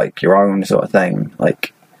feel like your own sort of thing.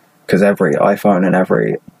 Like because every iPhone and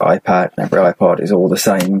every iPad and every iPod is all the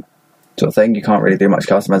same sort of thing. You can't really do much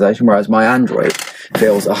customization. Whereas my Android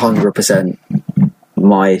feels 100%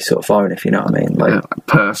 my sort of phone, if you know what I mean. Like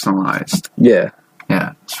personalised. Yeah.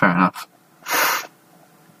 Yeah, it's fair enough.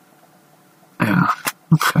 Yeah.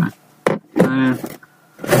 Okay. I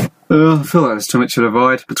feel like there's too much of a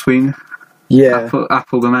divide between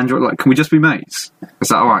Apple and Android. Like, can we just be mates? Is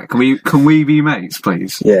that alright? Can we be mates,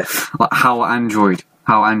 please? Yeah. Like how Android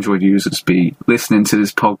users be listening to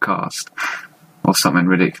this podcast or something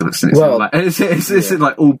ridiculous. And it's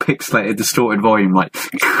like all pixelated, distorted volume. Like,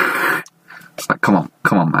 it's like, come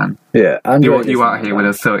on, man. Yeah. Android you out here with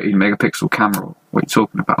a 13 megapixel camera? What are you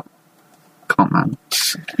talking about? Come on, man.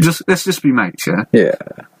 Let's just be mates, yeah? Yeah.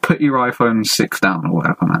 Put your iPhone 6 down or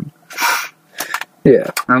whatever, man.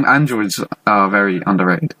 Yeah. And Androids are very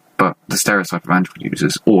underrated, but the stereotype of Android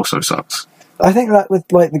users also sucks. I think that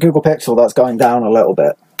with like the Google Pixel, that's going down a little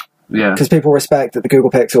bit. Yeah. Because people respect that the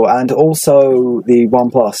Google Pixel and also the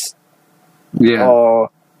OnePlus are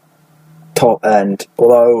top end.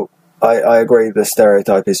 Although I agree the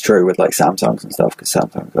stereotype is true with like Samsungs and stuff, because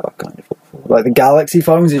Samsungs are kind of full. Like the Galaxy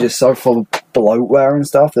phones are just so full of bloatware and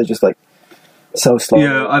stuff. They're just like so slow.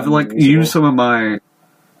 Yeah, I've like used some of my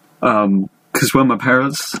because when my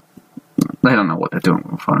parents, they don't know what they're doing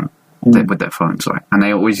with phone. With their phones, right? And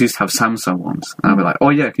they always used to have Samsung ones. And I'd be like, oh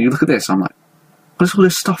yeah, can you look at this? I'm like, what's all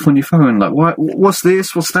this stuff on your phone? Like, what's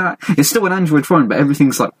this? What's that? It's still an Android phone, but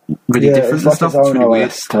everything's like really different it's like and stuff. Its own it's really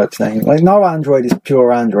OS type thing. Like no Android is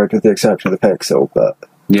pure Android with the exception of the Pixel, but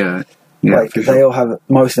yeah, like they all have,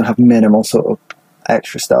 most of them have minimal sort of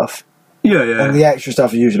extra stuff. Yeah. And the extra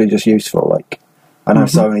stuff is usually just useful. Like I know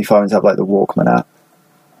Sony phones have like the Walkman app.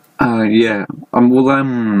 Yeah. I'm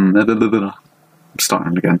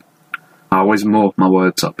starting again. I always morph my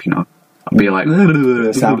words up, you know. I'll be like...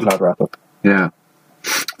 The SoundCloud wrap-up. Yeah.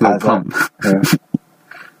 Little pump. Yeah.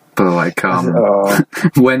 But like,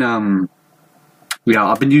 when,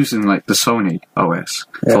 I've been using like the Sony OS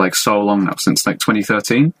for like so long now, since like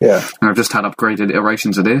 2013. Yeah. And I've just had upgraded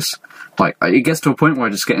iterations of this. Like, it gets to a point where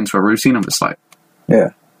I just get into a routine, I'm just like...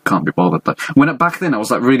 Yeah. Can't be bothered. Like, back then I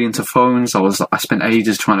was like really into phones, I spent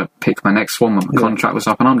ages trying to pick my next one when my contract was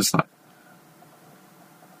up, and I'm just like...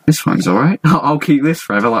 this phone's alright. I'll keep this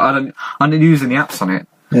forever. Like I don't use any apps on it.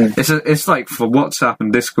 Yeah. It's like for WhatsApp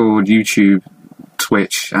and Discord, YouTube,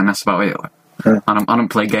 Twitch, and that's about it. Like, I don't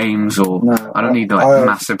play games or I don't need like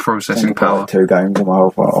massive processing power. 2 games on my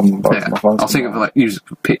whole on both my phones. I'll take it for like use it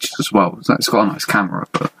for pictures as well. It's got a nice camera,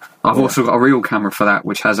 but I've also got a real camera for that,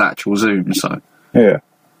 which has actual zoom. So yeah.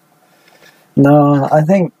 No, I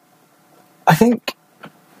think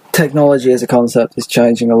technology as a concept is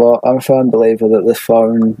changing a lot. I'm a firm believer that the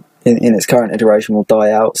phone in its current iteration will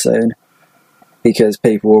die out soon because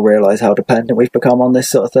people will realise how dependent we've become on this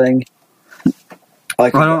sort of thing.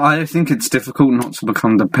 I think it's difficult not to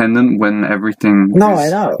become dependent when everything... No, I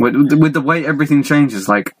know. With the way everything changes,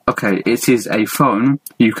 like, okay, it is a phone,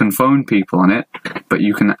 you can phone people on it, but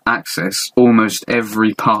you can access almost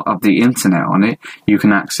every part of the internet on it. You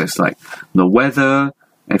can access, like, the weather.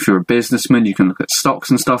 If you're a businessman, you can look at stocks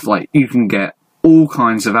and stuff. Like, you can get all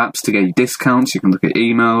kinds of apps to get you discounts. You can look at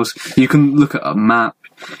emails. You can look at a map.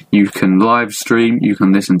 You can live stream, you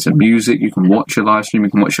can listen to music, you can watch a live stream,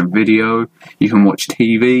 you can watch a video, you can watch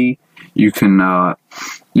TV, you can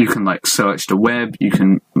like search the web, you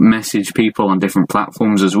can message people on different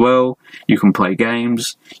platforms as well, you can play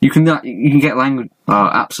games, you can get language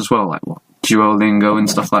apps as well, like Duolingo and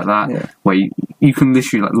stuff like that, where you can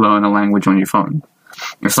literally like learn a language on your phone.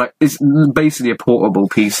 It's basically a portable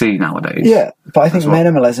PC nowadays. Yeah, but I think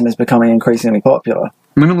minimalism is becoming increasingly popular.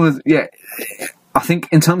 Minimalism, yeah. I think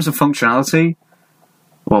in terms of functionality,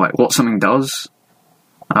 or like what something does,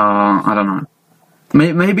 I don't know.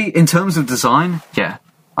 Maybe in terms of design, yeah,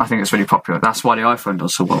 I think it's really popular. That's why the iPhone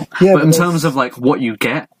does so well. Yeah, but in terms of like what you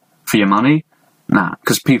get for your money, nah,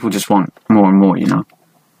 because people just want more and more, you know.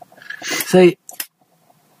 See,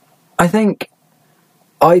 I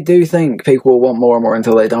do think people will want more and more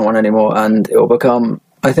until they don't want any more, and it will become...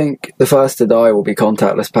 I think the first to die will be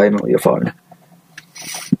contactless payment with your phone.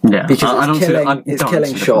 Yeah, because it's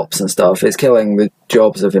killing shops and stuff. It's killing the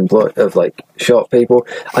jobs of like shop people.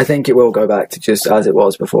 I think it will go back to just as it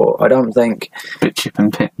was before. I don't think bit chip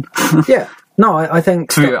and pin. Yeah, no, I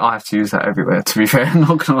think I have to use that everywhere. To be fair, I'm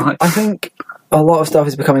not gonna lie. I think a lot of stuff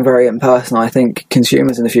is becoming very impersonal. I think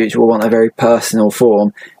consumers in the future will want a very personal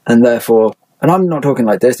form, and therefore, and I'm not talking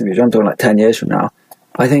like distant future. I'm talking like 10 years from now.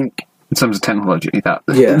 I think. In terms of technology,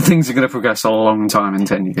 things are going to progress a long time in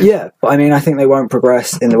 10 years. Yeah, but I mean, I think they won't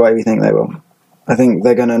progress in the way we think they will. I think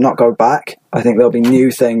they're going to not go back. I think there'll be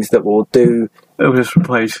new things that will do... They'll just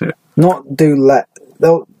replace it.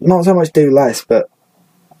 They'll not so much do less, but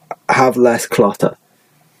have less clutter.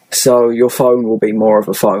 So your phone will be more of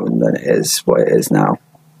a phone than it is what it is now.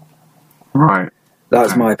 Right.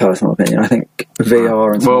 That's my personal opinion. I think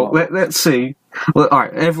VR and... Well, let's see. Well, all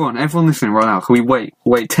right, everyone listening right now, can we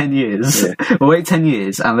wait 10 years? Yeah. We'll wait 10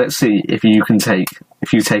 years and let's see if you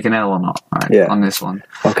take an L or not, right, on this one.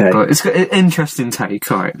 Okay. But it's an interesting take,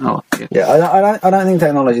 all right. I like it. Yeah, I don't think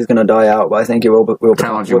technology is going to die out, but I think it will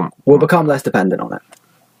become less dependent on it.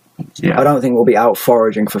 Yeah. I don't think we'll be out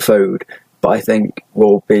foraging for food, but I think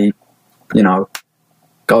we'll be,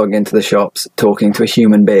 going into the shops, talking to a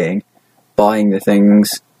human being, buying the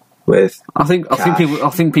things with I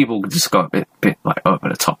think people just go a bit like over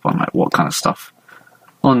the top on like what kind of stuff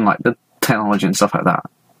on like the technology and stuff like that.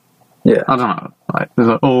 Yeah, I don't know. Like, they're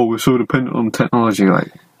like, oh, we're so dependent on technology.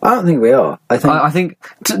 Like, I don't think we are. I think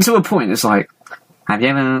to a point, it's like, have you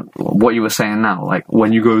ever what you were saying now? Like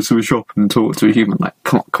when you go to a shop and talk to a human, like,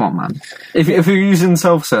 come on, man. If you're using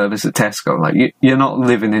self-service at Tesco, like you're not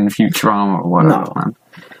living in Futurama or whatever, man.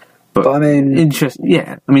 But I mean,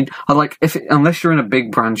 yeah. I mean, unless you're in a big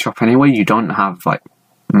brand shop anyway, you don't have like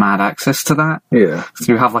mad access to that. Yeah.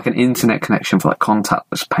 So you have like an internet connection for like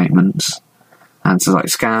contactless payments and to like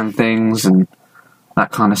scan things and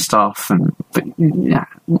that kind of stuff. But yeah,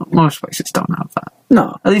 most places don't have that.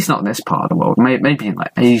 No, at least not in this part of the world. Maybe in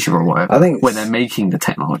like Asia or whatever. I think where they're making the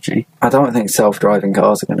technology. I don't think self-driving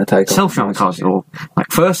cars are going to take off. Self-driving cars at all. Like,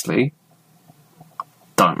 firstly,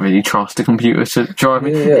 don't really trust a computer to drive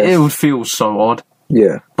me. Yeah. It would feel so odd.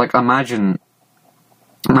 Yeah. Like, imagine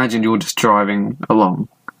you're just driving along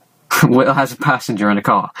as a passenger in a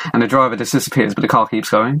car, and the driver just disappears, but the car keeps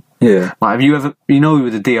going. Yeah. Like, have you ever,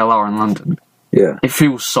 with the DLR in London? Yeah. It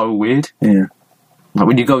feels so weird. Yeah. Like,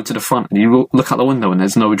 when you go to the front and you look out the window and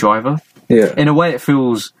there's no driver. Yeah. In a way, it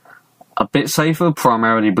feels a bit safer,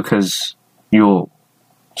 primarily because you're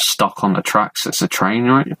stuck on the tracks. It's a train,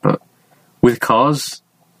 right? But with cars,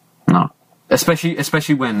 no. Especially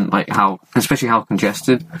when how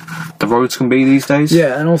congested the roads can be these days.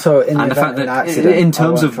 Yeah, and also in the fact that accident, in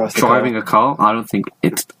terms of driving a car, I don't think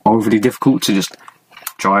it's overly difficult to just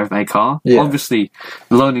drive a car. Yeah. Obviously,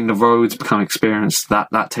 learning the roads, becoming experienced, that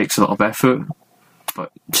takes a lot of effort.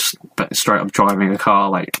 but straight up driving a car,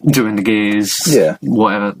 like doing the gears,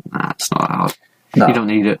 whatever. Nah, it's not hard. No. You don't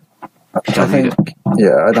need it. I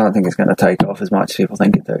don't think it's going to take off as much as people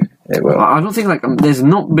think it do. It will. I don't think there's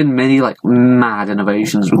not been many mad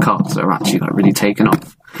innovations with cars that are actually really taken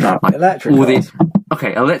off. No, electric cars.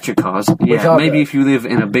 Electric cars. Yeah, maybe if you live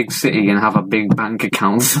in a big city and have a big bank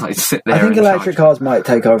account, sit there. I think electric cars might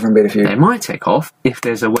take over and be the future. They might take off if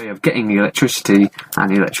there's a way of getting the electricity and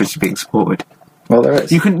the electricity being supported. Well, there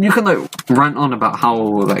is. You can rant on about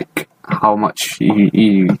how much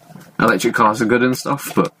you electric cars are good and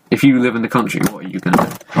stuff, but if you live in the country, what are you going to do?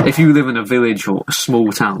 If you live in a village or a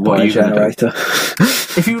small town, what are you going to do?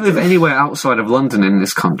 If you live anywhere outside of London in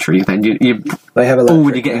this country, then they have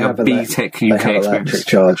already getting a BTEC UK experience. Electric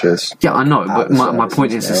chargers. Yeah, I know, but my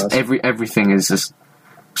point is just everything is just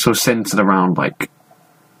so centered around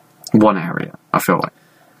one area. I feel like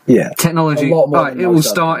technology. It will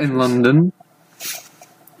start in London.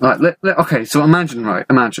 So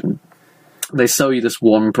imagine. They sell you this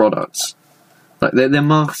one product. They're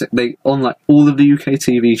marketing on all of the UK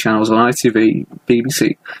TV channels, on ITV,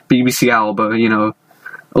 BBC Alba,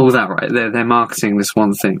 all that, right? They're marketing this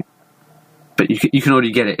one thing, but you can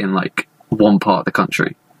only get it in one part of the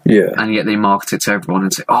country. Yeah. And yet they market it to everyone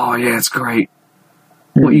and say, "Oh yeah, it's great.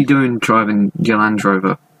 What are you doing driving your Land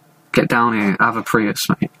Rover? Get down here, have a Prius,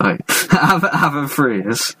 mate. Have a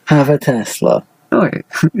Prius. Have a Tesla." Oh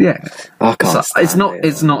yeah. I can't stand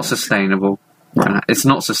it's not sustainable. Right? It's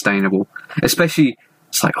not sustainable. Especially,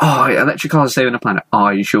 it's electric cars are saving the planet.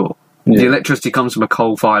 Are you sure? Yeah. The electricity comes from a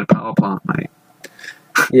coal-fired power plant, mate.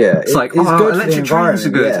 Yeah, it's good electric trains are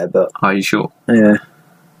good. Yeah, but are you sure? Yeah.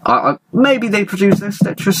 Maybe they produce less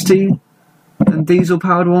electricity than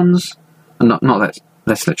diesel-powered ones. Not less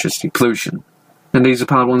electricity, pollution than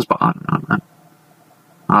diesel-powered ones, but I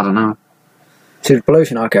don't know. To the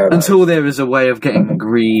pollution I care about. Until there is a way of getting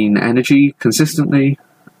green energy consistently,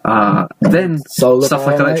 then solar stuff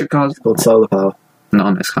power, like electric cars. It's called solar power. Not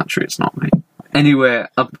in this country, it's not, mate. Anywhere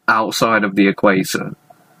outside of the equator,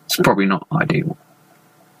 it's probably not ideal.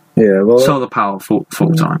 Yeah, well, solar power full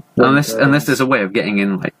time, unless there's a way of getting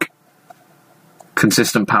in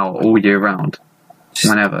consistent power all year round.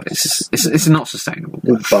 Whenever it's not sustainable.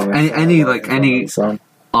 Any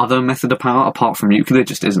other method of power apart from nuclear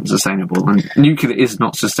just isn't sustainable, and nuclear is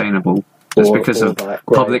not sustainable just because of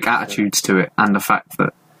public attitudes to it and the fact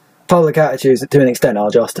that public attitudes to an extent are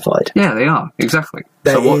justified. Yeah, they are, exactly.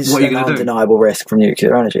 There so what is are you an going to do? undeniable risk from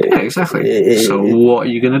nuclear energy. Yeah, exactly. So what are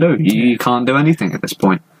you going to do? You can't do anything at this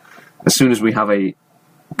point. As soon as we have a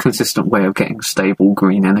consistent way of getting stable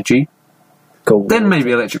green energy, then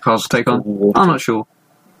maybe electric cars will take on. I'm not sure.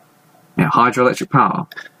 Yeah, hydroelectric power.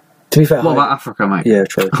 To be fair, what about Africa, mate? Yeah,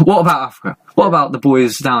 true. What about Africa? What about the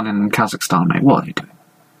boys down in Kazakhstan, mate? What are they doing?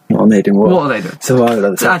 What are they doing? What are they doing? Survival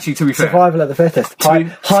of the fittest. Actually, to be fair, survival of the fittest.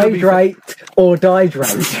 Hydrate or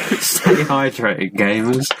dihydrate. Stay hydrated,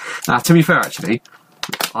 gamers. To be fair, actually,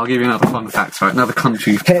 I'll give you another fun fact. Right, another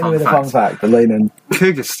country. Hit me with a fun fact. The leaning.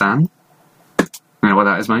 Kyrgyzstan. You know what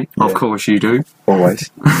that is, mate? Yeah. Of course you do. Always.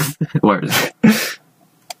 Where is it?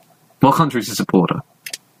 What countries is a border?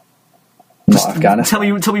 Not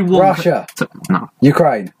Afghanistan. Tell me one. Russia. No.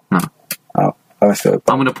 Ukraine. No. Oh, I still.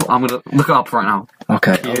 I'm gonna look it up right now.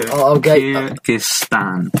 Okay. I'll get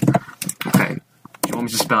Kyrgyzstan. Okay. Do you want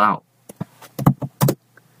me to spell out?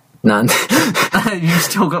 None. You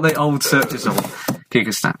still got the old searches on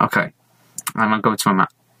Kyrgyzstan. Okay. I'm gonna go to my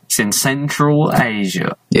map. It's in Central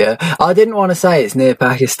Asia. Yeah. I didn't want to say it's near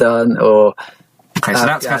Pakistan or. Okay, so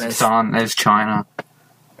that's Kazakhstan. There's China.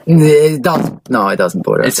 It doesn't. No, it doesn't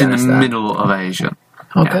border. It's in the middle of Asia.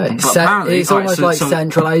 Okay, yeah. It's almost like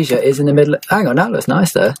Central Asia is in the middle. Hang on, that looks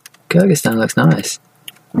nice there. Kyrgyzstan looks nice.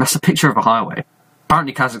 That's a picture of a highway.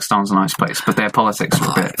 Apparently, Kazakhstan's a nice place, but their politics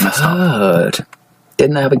are a bit messed up.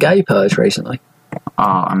 Didn't they have a gay purge recently?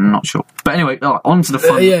 I'm not sure. But anyway, on to the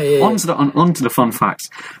fun. Onto the fun facts.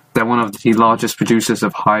 They're one of the largest producers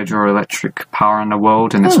of hydroelectric power in the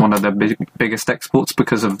world, and it's one of their biggest exports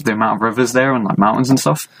because of the amount of rivers there and mountains and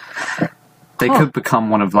stuff. They could become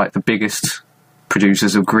one of the biggest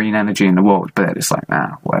producers of green energy in the world, but it's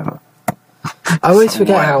whatever. I always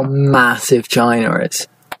forget how massive China is.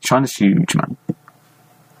 China's huge, man.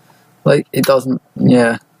 It doesn't.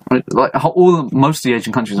 Yeah. Most of the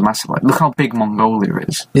Asian countries are massive. Look how big Mongolia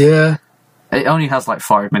is. Yeah. It only has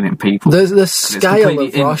 5 million people. The scale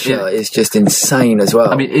of Russia is just insane as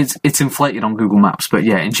well. I mean, it's inflated on Google Maps, but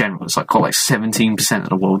yeah, in general, it's 17% of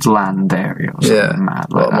the world's land area or something mad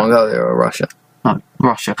like that. Mongolia or Russia? No,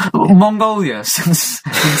 Russia. Mongolia,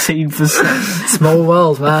 17%. Small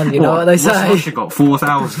world, man. You know what they say. Russia got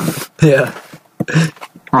 4,000. Yeah.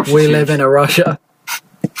 Russia's we live in a Russia.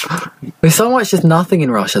 There's so much just nothing in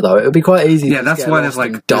Russia, though. It would be quite easy. Yeah, to that's get why lost there's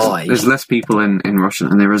like and die. there's less people in Russia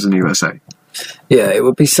than there is in the USA. Yeah, it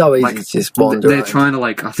would be so easy Like to just wander. they're around. trying to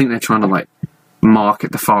like, I think they're trying to like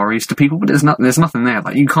market the Far East to people, but there's nothing there.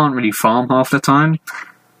 Like you can't really farm half the time,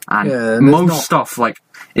 and Yeah, there's most not- stuff like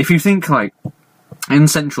if you think like in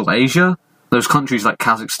Central Asia, those countries like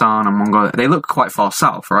Kazakhstan and Mongolia, they look quite far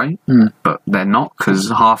south, right? But they're not because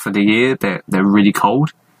half of the year they're really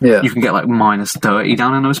cold. Yeah, You can get like minus 30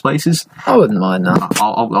 down in those places. I wouldn't mind that.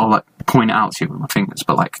 I'll like point it out to you with my fingers,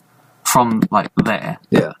 but like from like there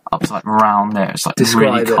Yeah, up to like around there, it's like describe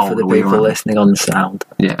really it cold for the all year people round. listening on the sound.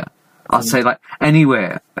 Yeah, I'd say like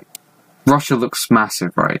anywhere. Like, Russia looks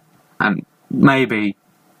massive, right? And maybe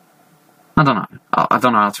I don't know. I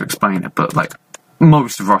don't know how to explain it, but like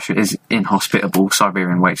most of Russia is inhospitable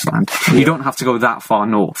Siberian wasteland. You don't have to go that far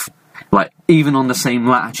north. Like even on the same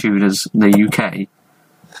latitude as the UK,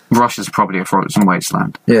 Russia's probably a frozen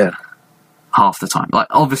wasteland Yeah, half the time. Like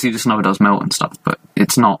obviously the snow does melt and stuff, but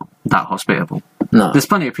it's not that hospitable. no. There's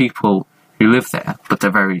plenty of people who live there, but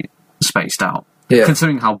they're very spaced out. Yeah,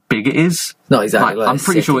 Considering how big it is, not exactly. like, Like I'm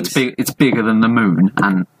pretty sure it's cities. big. It's bigger than the moon,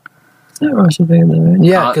 and Is that Russia bigger than the moon?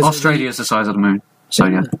 Yeah, 'cause Australia is the size of the moon. So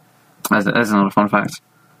yeah, there's another fun fact.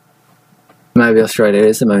 maybe Australia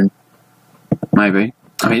is the moon. Maybe.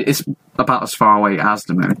 I mean, it's about as far away as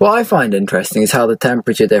the moon. What I find interesting is how the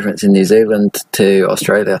temperature difference in New Zealand to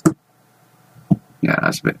Australia. Yeah,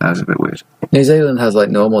 that's a bit weird. New Zealand has like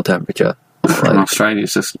normal temperature. And Australia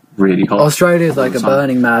is just really hot. Australia is like all a the time.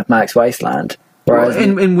 burning Mad Max wasteland. Well, Whereas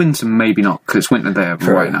in winter, maybe not, because it's winter there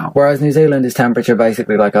right now. Whereas New Zealand is temperature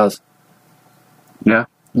basically like us. Yeah.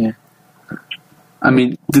 Yeah. I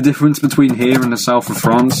mean, the difference between here and the south of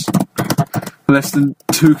France, less than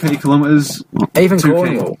 2k kilometres. Even 2k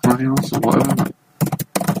Cornwall. miles, or whatever.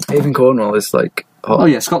 Even Cornwall is like hot. Oh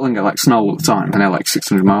yeah, Scotland get like snow all the time, and they're like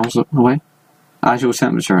 600 miles away. Average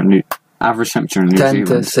temperature in New 10 Zealand,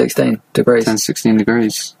 to 16 degrees. 10, 16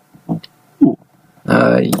 degrees.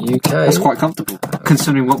 UK. That's quite comfortable,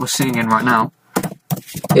 considering what we're sitting in right now.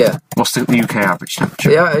 Yeah. What's the UK average temperature?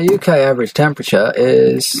 The UK average temperature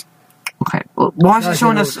is. Okay, well, why is it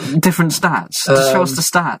showing us different stats? Just show us the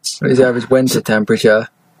stats. Is the average winter temperature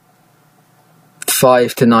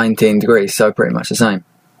 5 to 19 degrees, so pretty much the same.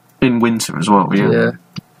 In winter as well, yeah. Yeah.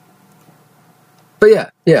 But yeah.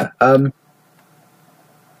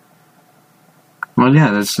 Well,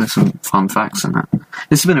 yeah, there's some fun facts in that.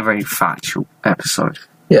 This has been a very factual episode.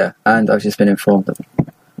 Yeah, and I've just been informed of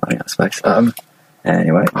running out of space.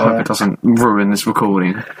 Anyway. I hope it doesn't ruin this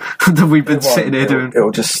recording that we've been sitting here doing.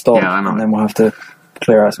 It'll just stop, Yeah, I know. and then we'll have to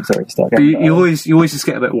clear out some storage and start But again. you always just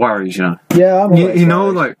get a bit worried, you know. Yeah, I'm You know,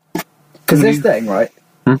 like because this thing, right,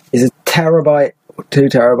 Hmm? is a 2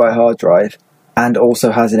 terabyte hard drive, and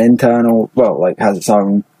also has an internal, has its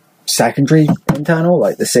own secondary internal,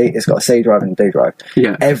 like it's got a C drive and a D drive.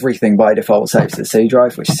 yeah. Everything by default saves to the C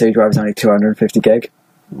drive, which C drive is only 250 gig.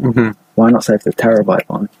 Mhm. Why not save the terabyte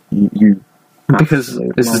one? You Because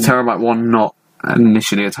absolute it's the moron. terabyte one not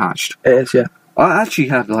initially attached. It is, yeah. I actually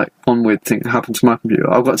had like one weird thing happen to my computer.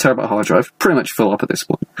 I've got a terabyte hard drive, pretty much full up at this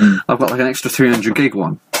point. I've got like an extra 300 gig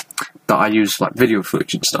one that I use like video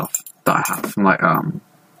footage and stuff that I have from like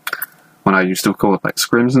when I used to record like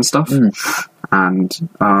scrims and stuff, and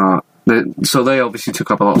so they obviously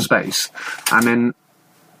took up a lot of space. And then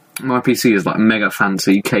my PC is like a mega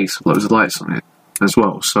fancy case with loads of lights on it as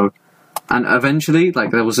well. So, and eventually,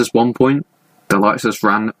 like there was this one point, the lights just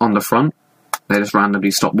ran on the front. They just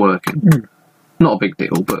randomly stopped working. Not a big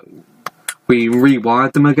deal, but we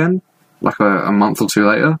rewired them again, like a month or two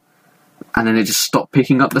later, and then it just stopped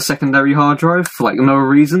picking up the secondary hard drive for like no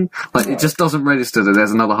reason. Like it just doesn't register that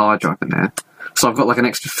there's another hard drive in there. So I've got like an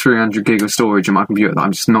extra 300 gig of storage in my computer that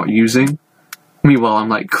I'm just not using. Meanwhile, I'm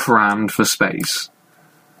like crammed for space.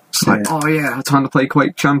 It's like, oh yeah, time to play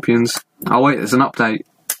Quake Champions. Oh wait, there's an update,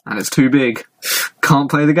 and it's too big. Can't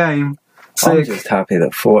play the game. I'm Sick. just happy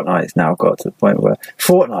that Fortnite's now got to the point where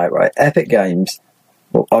Fortnite, right? Epic Games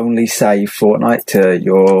will only save Fortnite to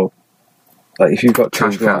your, like, if you've got 2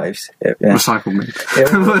 Trash can. drives. Yeah. Recycle me.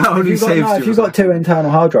 It will- It only if you've got, saves no, you if you've got 2 internal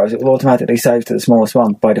hard drives, it will automatically save to the smallest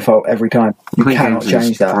one by default every time. You I think cannot games is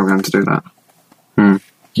change that. programmed to do that.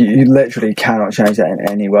 You literally cannot change that in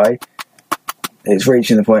any way. It's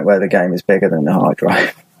reaching the point where the game is bigger than the hard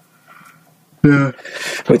drive, Yeah.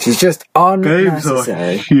 which is just Games are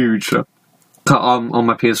unnecessary. huge. On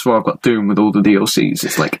my PS4, I've got Doom with all the DLCs.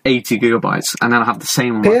 It's like 80 gigabytes, and then I have the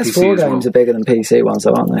same on my PS4 PC as well. games are bigger than PC ones,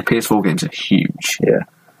 though, aren't they? PS4 games are huge.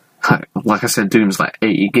 Yeah. Like I said, Doom's like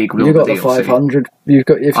 80 gig with You've all got the DLC. 500. We've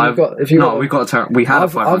have we have a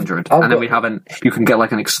I've 500, and then got- we haven't. You can get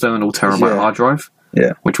like an external terabyte Yeah. hard drive,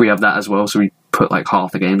 Yeah. which we have that as well. So we put like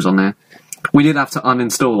half the games on there. We did have to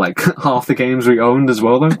uninstall like half the games we owned as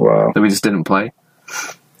well, though. Wow. That we just didn't play.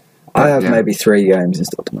 I have Yeah. maybe 3 games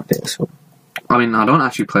installed on my PS4. I mean, I don't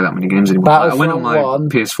actually play that many games anymore. Like, I went on my Battlefront 1,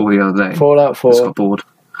 PS4 the other day. Fallout Just 4, got bored.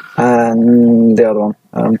 and the other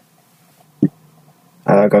one,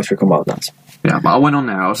 Ghost Recon Wildlands. Yeah, but I went on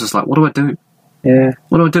there. I was just like, what do I do? Yeah.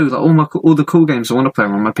 What do I do? Like all the cool games I want to play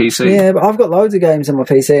are on my PC. Yeah, but I've got loads of games on my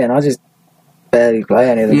PC, and I just barely play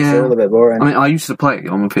any of them. Yeah. It's all a bit boring. I mean, I used to play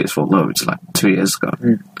on my PS4 loads like 2 years ago,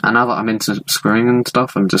 and now that I'm into screwing and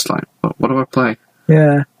stuff, I'm just like, what do I play?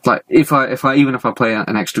 Yeah. Like if I play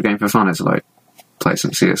an extra game for fun, it's like play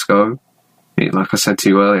some CS:GO. Like I said to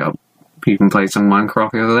you earlier, you can play some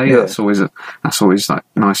Minecraft the other day. Yeah. That's always like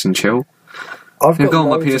nice and chill. I've If I got go on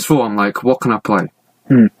my loads of- PS4, I'm like, what can I play?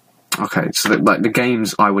 Hmm. Okay, so like the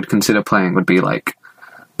games I would consider playing would be like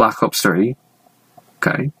Black Ops 3.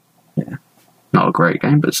 Okay. Yeah. Not a great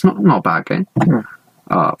game, but it's not a bad game.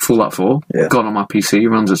 Fallout 4. Yeah. Got on my PC,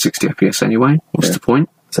 runs at 60 FPS anyway. What's Yeah. the point?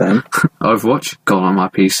 Same. Overwatch. Got on my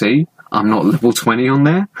PC. I'm not level 20 on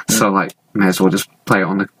there, so like, may as well just play it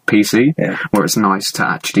on the PC, Yeah. where it's nice to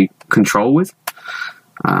actually control with.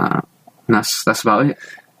 And that's about it.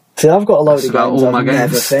 See, I've got a load That's of about games all I've my never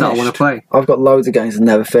games finished. that I want to play. I've got loads of games I've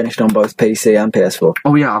never finished on both PC and PS4.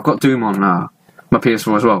 Oh yeah, I've got Doom on my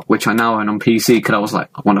PS4 as well, which I now own on PC because I was like,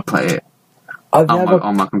 I want to play it I've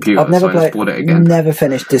on my computer, I've never so I just bought it played, again. never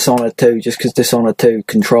finished Dishonored 2 just because Dishonored 2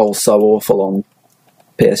 controls so awful on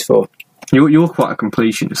PS4. You're quite a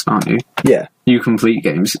completionist, aren't you? Yeah. You complete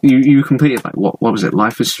games. You completed like what was it?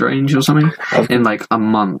 Life is Strange or something in like a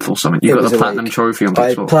month or something. You It got was the a platinum week. trophy on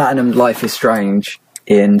I PS4. platinumed Life is Strange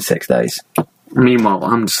in 6 days. Meanwhile,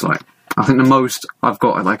 I'm just like, I think the most I've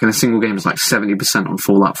got like in a single game is like 70% on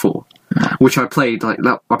Fallout 4, which I played like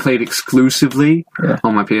that. I played exclusively Yeah.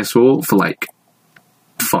 on my PS4 for like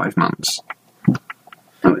 5 months.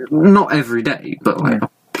 I mean, not every day, but like I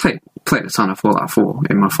played a ton of Fallout 4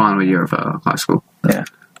 in my final year of high school. Yeah.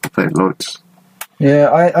 I played loads.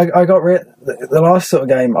 Yeah, I got the last sort of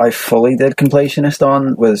game I fully did completionist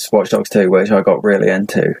on was Watch Dogs 2, which I got really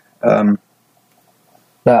into.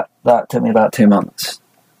 That took me about 2 months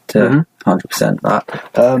to 100%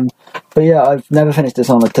 that. But yeah, I've never finished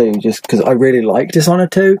Dishonored 2 just because I really like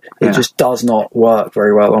Dishonored 2. It Yeah. just does not work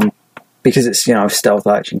very well on, because it's, stealth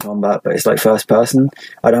action combat, but it's like first person.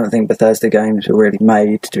 I don't think Bethesda games were really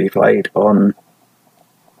made to be played on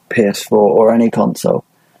PS4 or any console.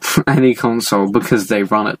 Any console, because they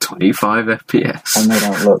run at 25 FPS. And they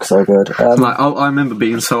don't look so good. Like I remember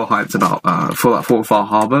being so hyped about Fallout 4 Far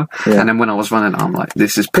Harbor, Yeah. and then when I was running, I'm like,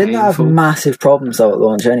 this is Didn't it have painful. massive problems though at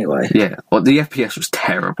launch anyway? Yeah, well, the FPS was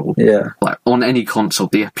terrible. Yeah, Like on any console,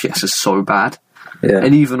 the FPS is so bad, yeah.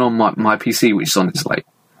 and even on my PC, which is on, it's like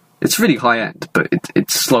it's really high end, but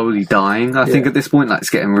it's slowly dying. I think Yeah. at this point, like it's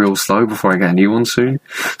getting real slow before I get a new one soon.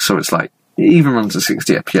 So it's like it even runs at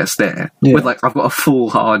 60 FPS there. Yeah. With like I've got a full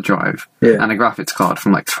hard drive Yeah. and a graphics card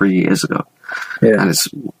from like 3 years ago, Yeah. and it's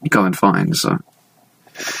going fine. So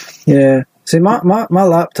Yeah. See, my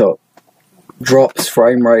laptop drops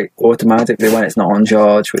frame rate automatically when it's not on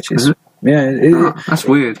charge, which is Is it? yeah. that's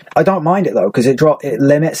weird. I don't mind it though because it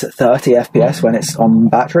limits at 30 FPS when it's on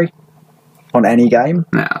battery on any game.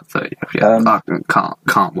 Nah, 30 FPS. I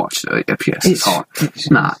can't watch 30 FPS. It's hard.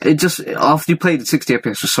 Nah, it just after you played at 60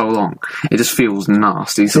 FPS for so long, it just feels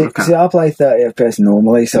nasty to look at. See, I play 30 FPS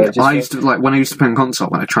normally, so it just I used to like when I used to play on console.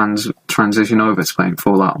 When I transition over to playing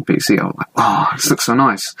Fallout on PC, I was like, "Oh, this looks so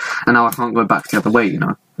nice," and now I can't go back the other way. It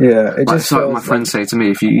It like, just so feels my friends say to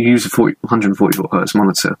me, if you use a 144 hertz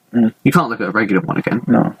monitor, you can't look at a regular one again.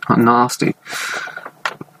 No. Nasty.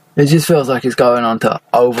 It just feels like it's going on to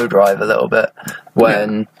overdrive a little bit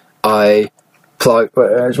when I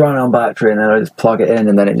it's running on battery, and then I just plug it in,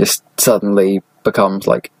 and then it just suddenly becomes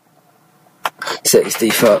like 60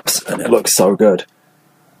 FOPs and it looks so good.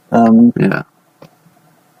 Yeah.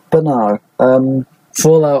 But no,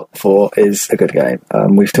 Fallout 4 is a good game.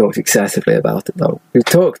 We've talked excessively about it, though.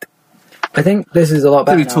 I think this is a lot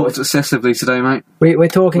better We now. talked excessively today, mate. We're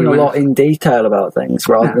talking a lot in detail about things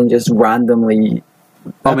rather than just randomly.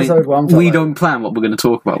 Episode 1 for we like- don't plan what we're going to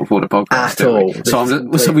talk about before the podcast At do we? all. So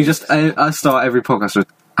This is we just I start every podcast with,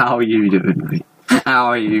 "How are you doing, mate? How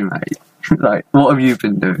are you, mate? Like, what have you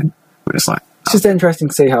been doing?" We're just like, It's just interesting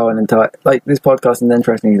to see how this podcast is an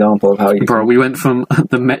interesting example of how you bro, we went from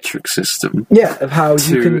the metric system of how you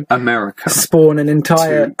to can America spawn an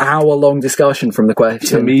entire hour-long discussion from the to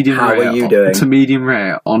question, medium how rare are you doing? to medium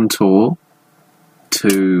rare on tour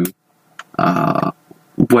to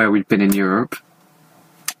where we'd been in Europe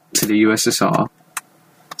to the USSR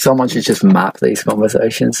Someone should just map these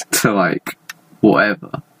conversations. to like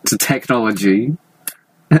whatever, to technology,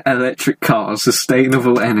 electric cars,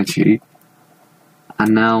 sustainable energy,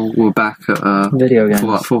 and now we're back at Video games.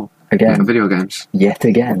 Fallout 4. Again. Yeah, video games. Yet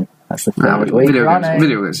again. That's the No, third week running.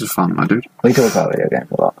 video games is fun, my dude. We talk about video games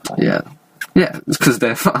a lot. Yeah. Yeah, it's because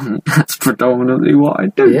they're fun. That's predominantly what I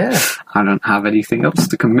do. Yeah. I don't have anything else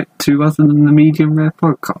to commit to other than the Medium Rare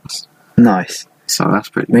podcast. Nice. So that's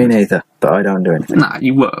pretty Me good. neither, but I don't do anything. Nah,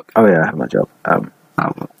 you work. Oh yeah, I have my job. I work.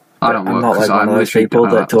 I don't I'm work not like because one I'm of those literally people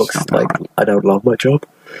doing that talks stuff like, right. I don't love my job.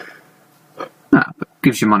 Nah, but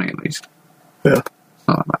gives you money at least. Yeah.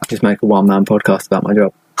 Not like Just make a one-man podcast about my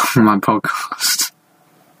job. that. My podcast.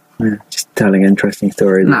 Yeah, just telling interesting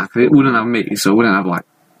stories. Nah, 'cause it wouldn't have me, so it wouldn't have like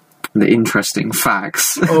the interesting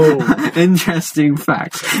facts. Oh. Interesting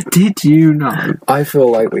facts. Did you know? I feel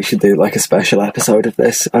like we should do like a special episode of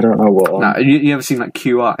this. I don't know what. Nah, you ever seen like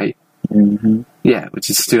QI? Mm-hmm. Yeah, which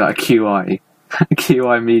is to do like a QI.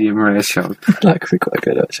 QI medium rare show. That could be quite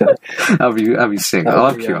good actually. That'd be sick. I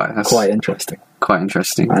love QI. That's Quite interesting. quite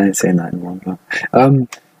interesting. I ain't seen that in a long time.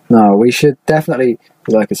 No, we should definitely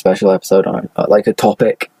do like a special episode on like a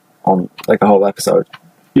topic on like a whole episode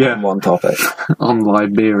on Yeah, one topic. on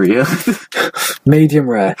Liberia. Medium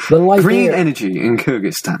rare. The Green Liberia. energy in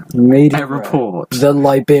Kyrgyzstan. Medium A rare. report. The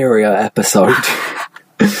Liberia episode.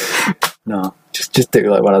 No, just do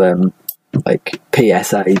like one of them like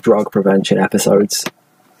PSA drug prevention episodes.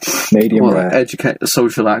 Medium Well, rare. educate the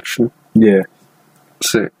social action. Yeah.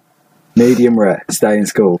 Sick. Medium rare. Stay in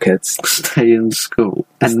school, kids. Stay in school,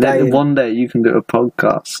 and Stay then in- one day you can do a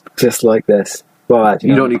podcast. Just like this. Well, actually,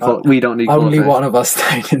 You no, don't need. We don't need. only qualification. one of us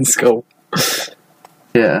stayed in school.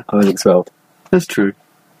 Yeah, I was expelled. that's true.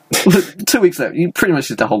 2 weeks later, you pretty much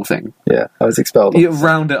did the whole thing. Yeah, I was expelled. You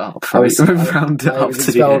round it up. I was, round it I up was to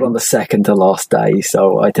the expelled end. on the second to last day,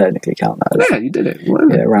 so I technically count that. Yeah, you did it.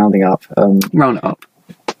 Yeah, rounding up. Round it up.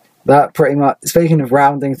 That pretty much. Speaking of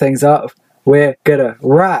rounding things up, we're gonna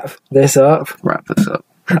wrap this up. Wrap this up.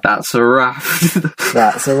 That's a wrap.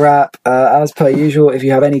 That's a wrap. As per usual, if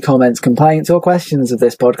you have any comments, complaints, or questions of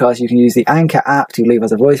this podcast, you can use the Anchor app to leave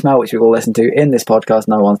us a voicemail, which we all listen to in this podcast.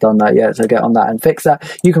 No one's done that yet, so get on that and fix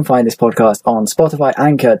that. You can find this podcast on Spotify,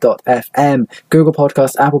 Anchor.fm, Google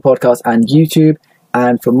Podcasts, Apple Podcasts, and YouTube.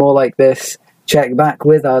 And for more like this, check back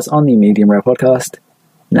with us on the Medium Rare Podcast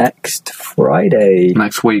next Friday.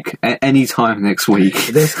 Next week. Any time next week.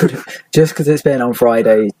 This could just because it's been on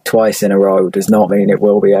Friday twice in a row does not mean it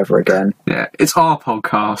will be ever again. Yeah, it's our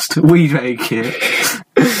podcast. We make it.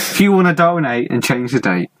 If you want to donate and change the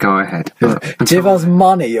date, go ahead. Give us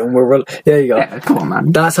money and there you go. Yeah, come on,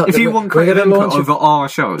 man. That's how if you want we're creative gonna input launch over our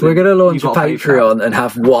show, we're going to launch a you've got to pay for it. Patreon and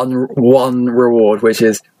have one reward, which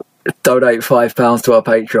is donate £5 to our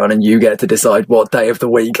Patreon, and you get to decide what day of the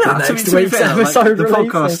week Nah, the to next be week's fair, like, episode the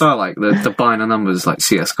releases. podcasts are like the binary numbers, like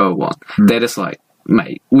CS:GO one. They're just like,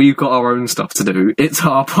 mate, we've got our own stuff to do. It's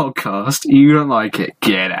our podcast. You don't like it,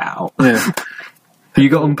 get out. Yeah. You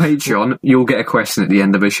got on Patreon, you'll get a question at the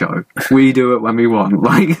end of a show. We do it when we want.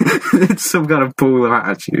 Like, it's some kind of baller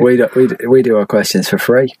attitude. We do our questions for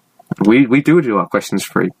free. We do our questions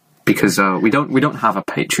free because we don't have a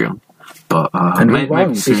Patreon. But And we maybe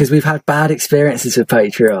won't, soon. because we've had bad experiences with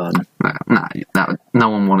Patreon. No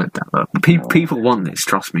one wanted that. People want this.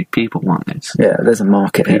 Trust me, people want this. Yeah, there's a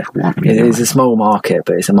market here. People want It Medium is Rare. a small market,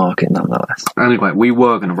 but it's a market nonetheless. Anyway, we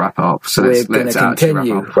were going to wrap it up, so We're let's gonna actually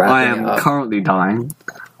continue wrap up. wrapping I it am up. currently dying.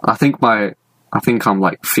 I think I'm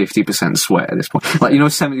like 50% sweat at this point. Like,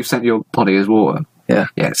 70% of your body is water. Yeah.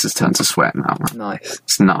 Yeah, it's just turned to sweat now. Man. Nice.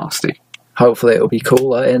 It's nasty. Hopefully it'll be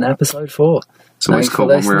cooler in episode 4. It's always Thanks cool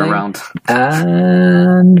for when we're listening. around.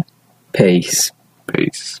 And peace.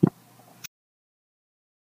 Peace.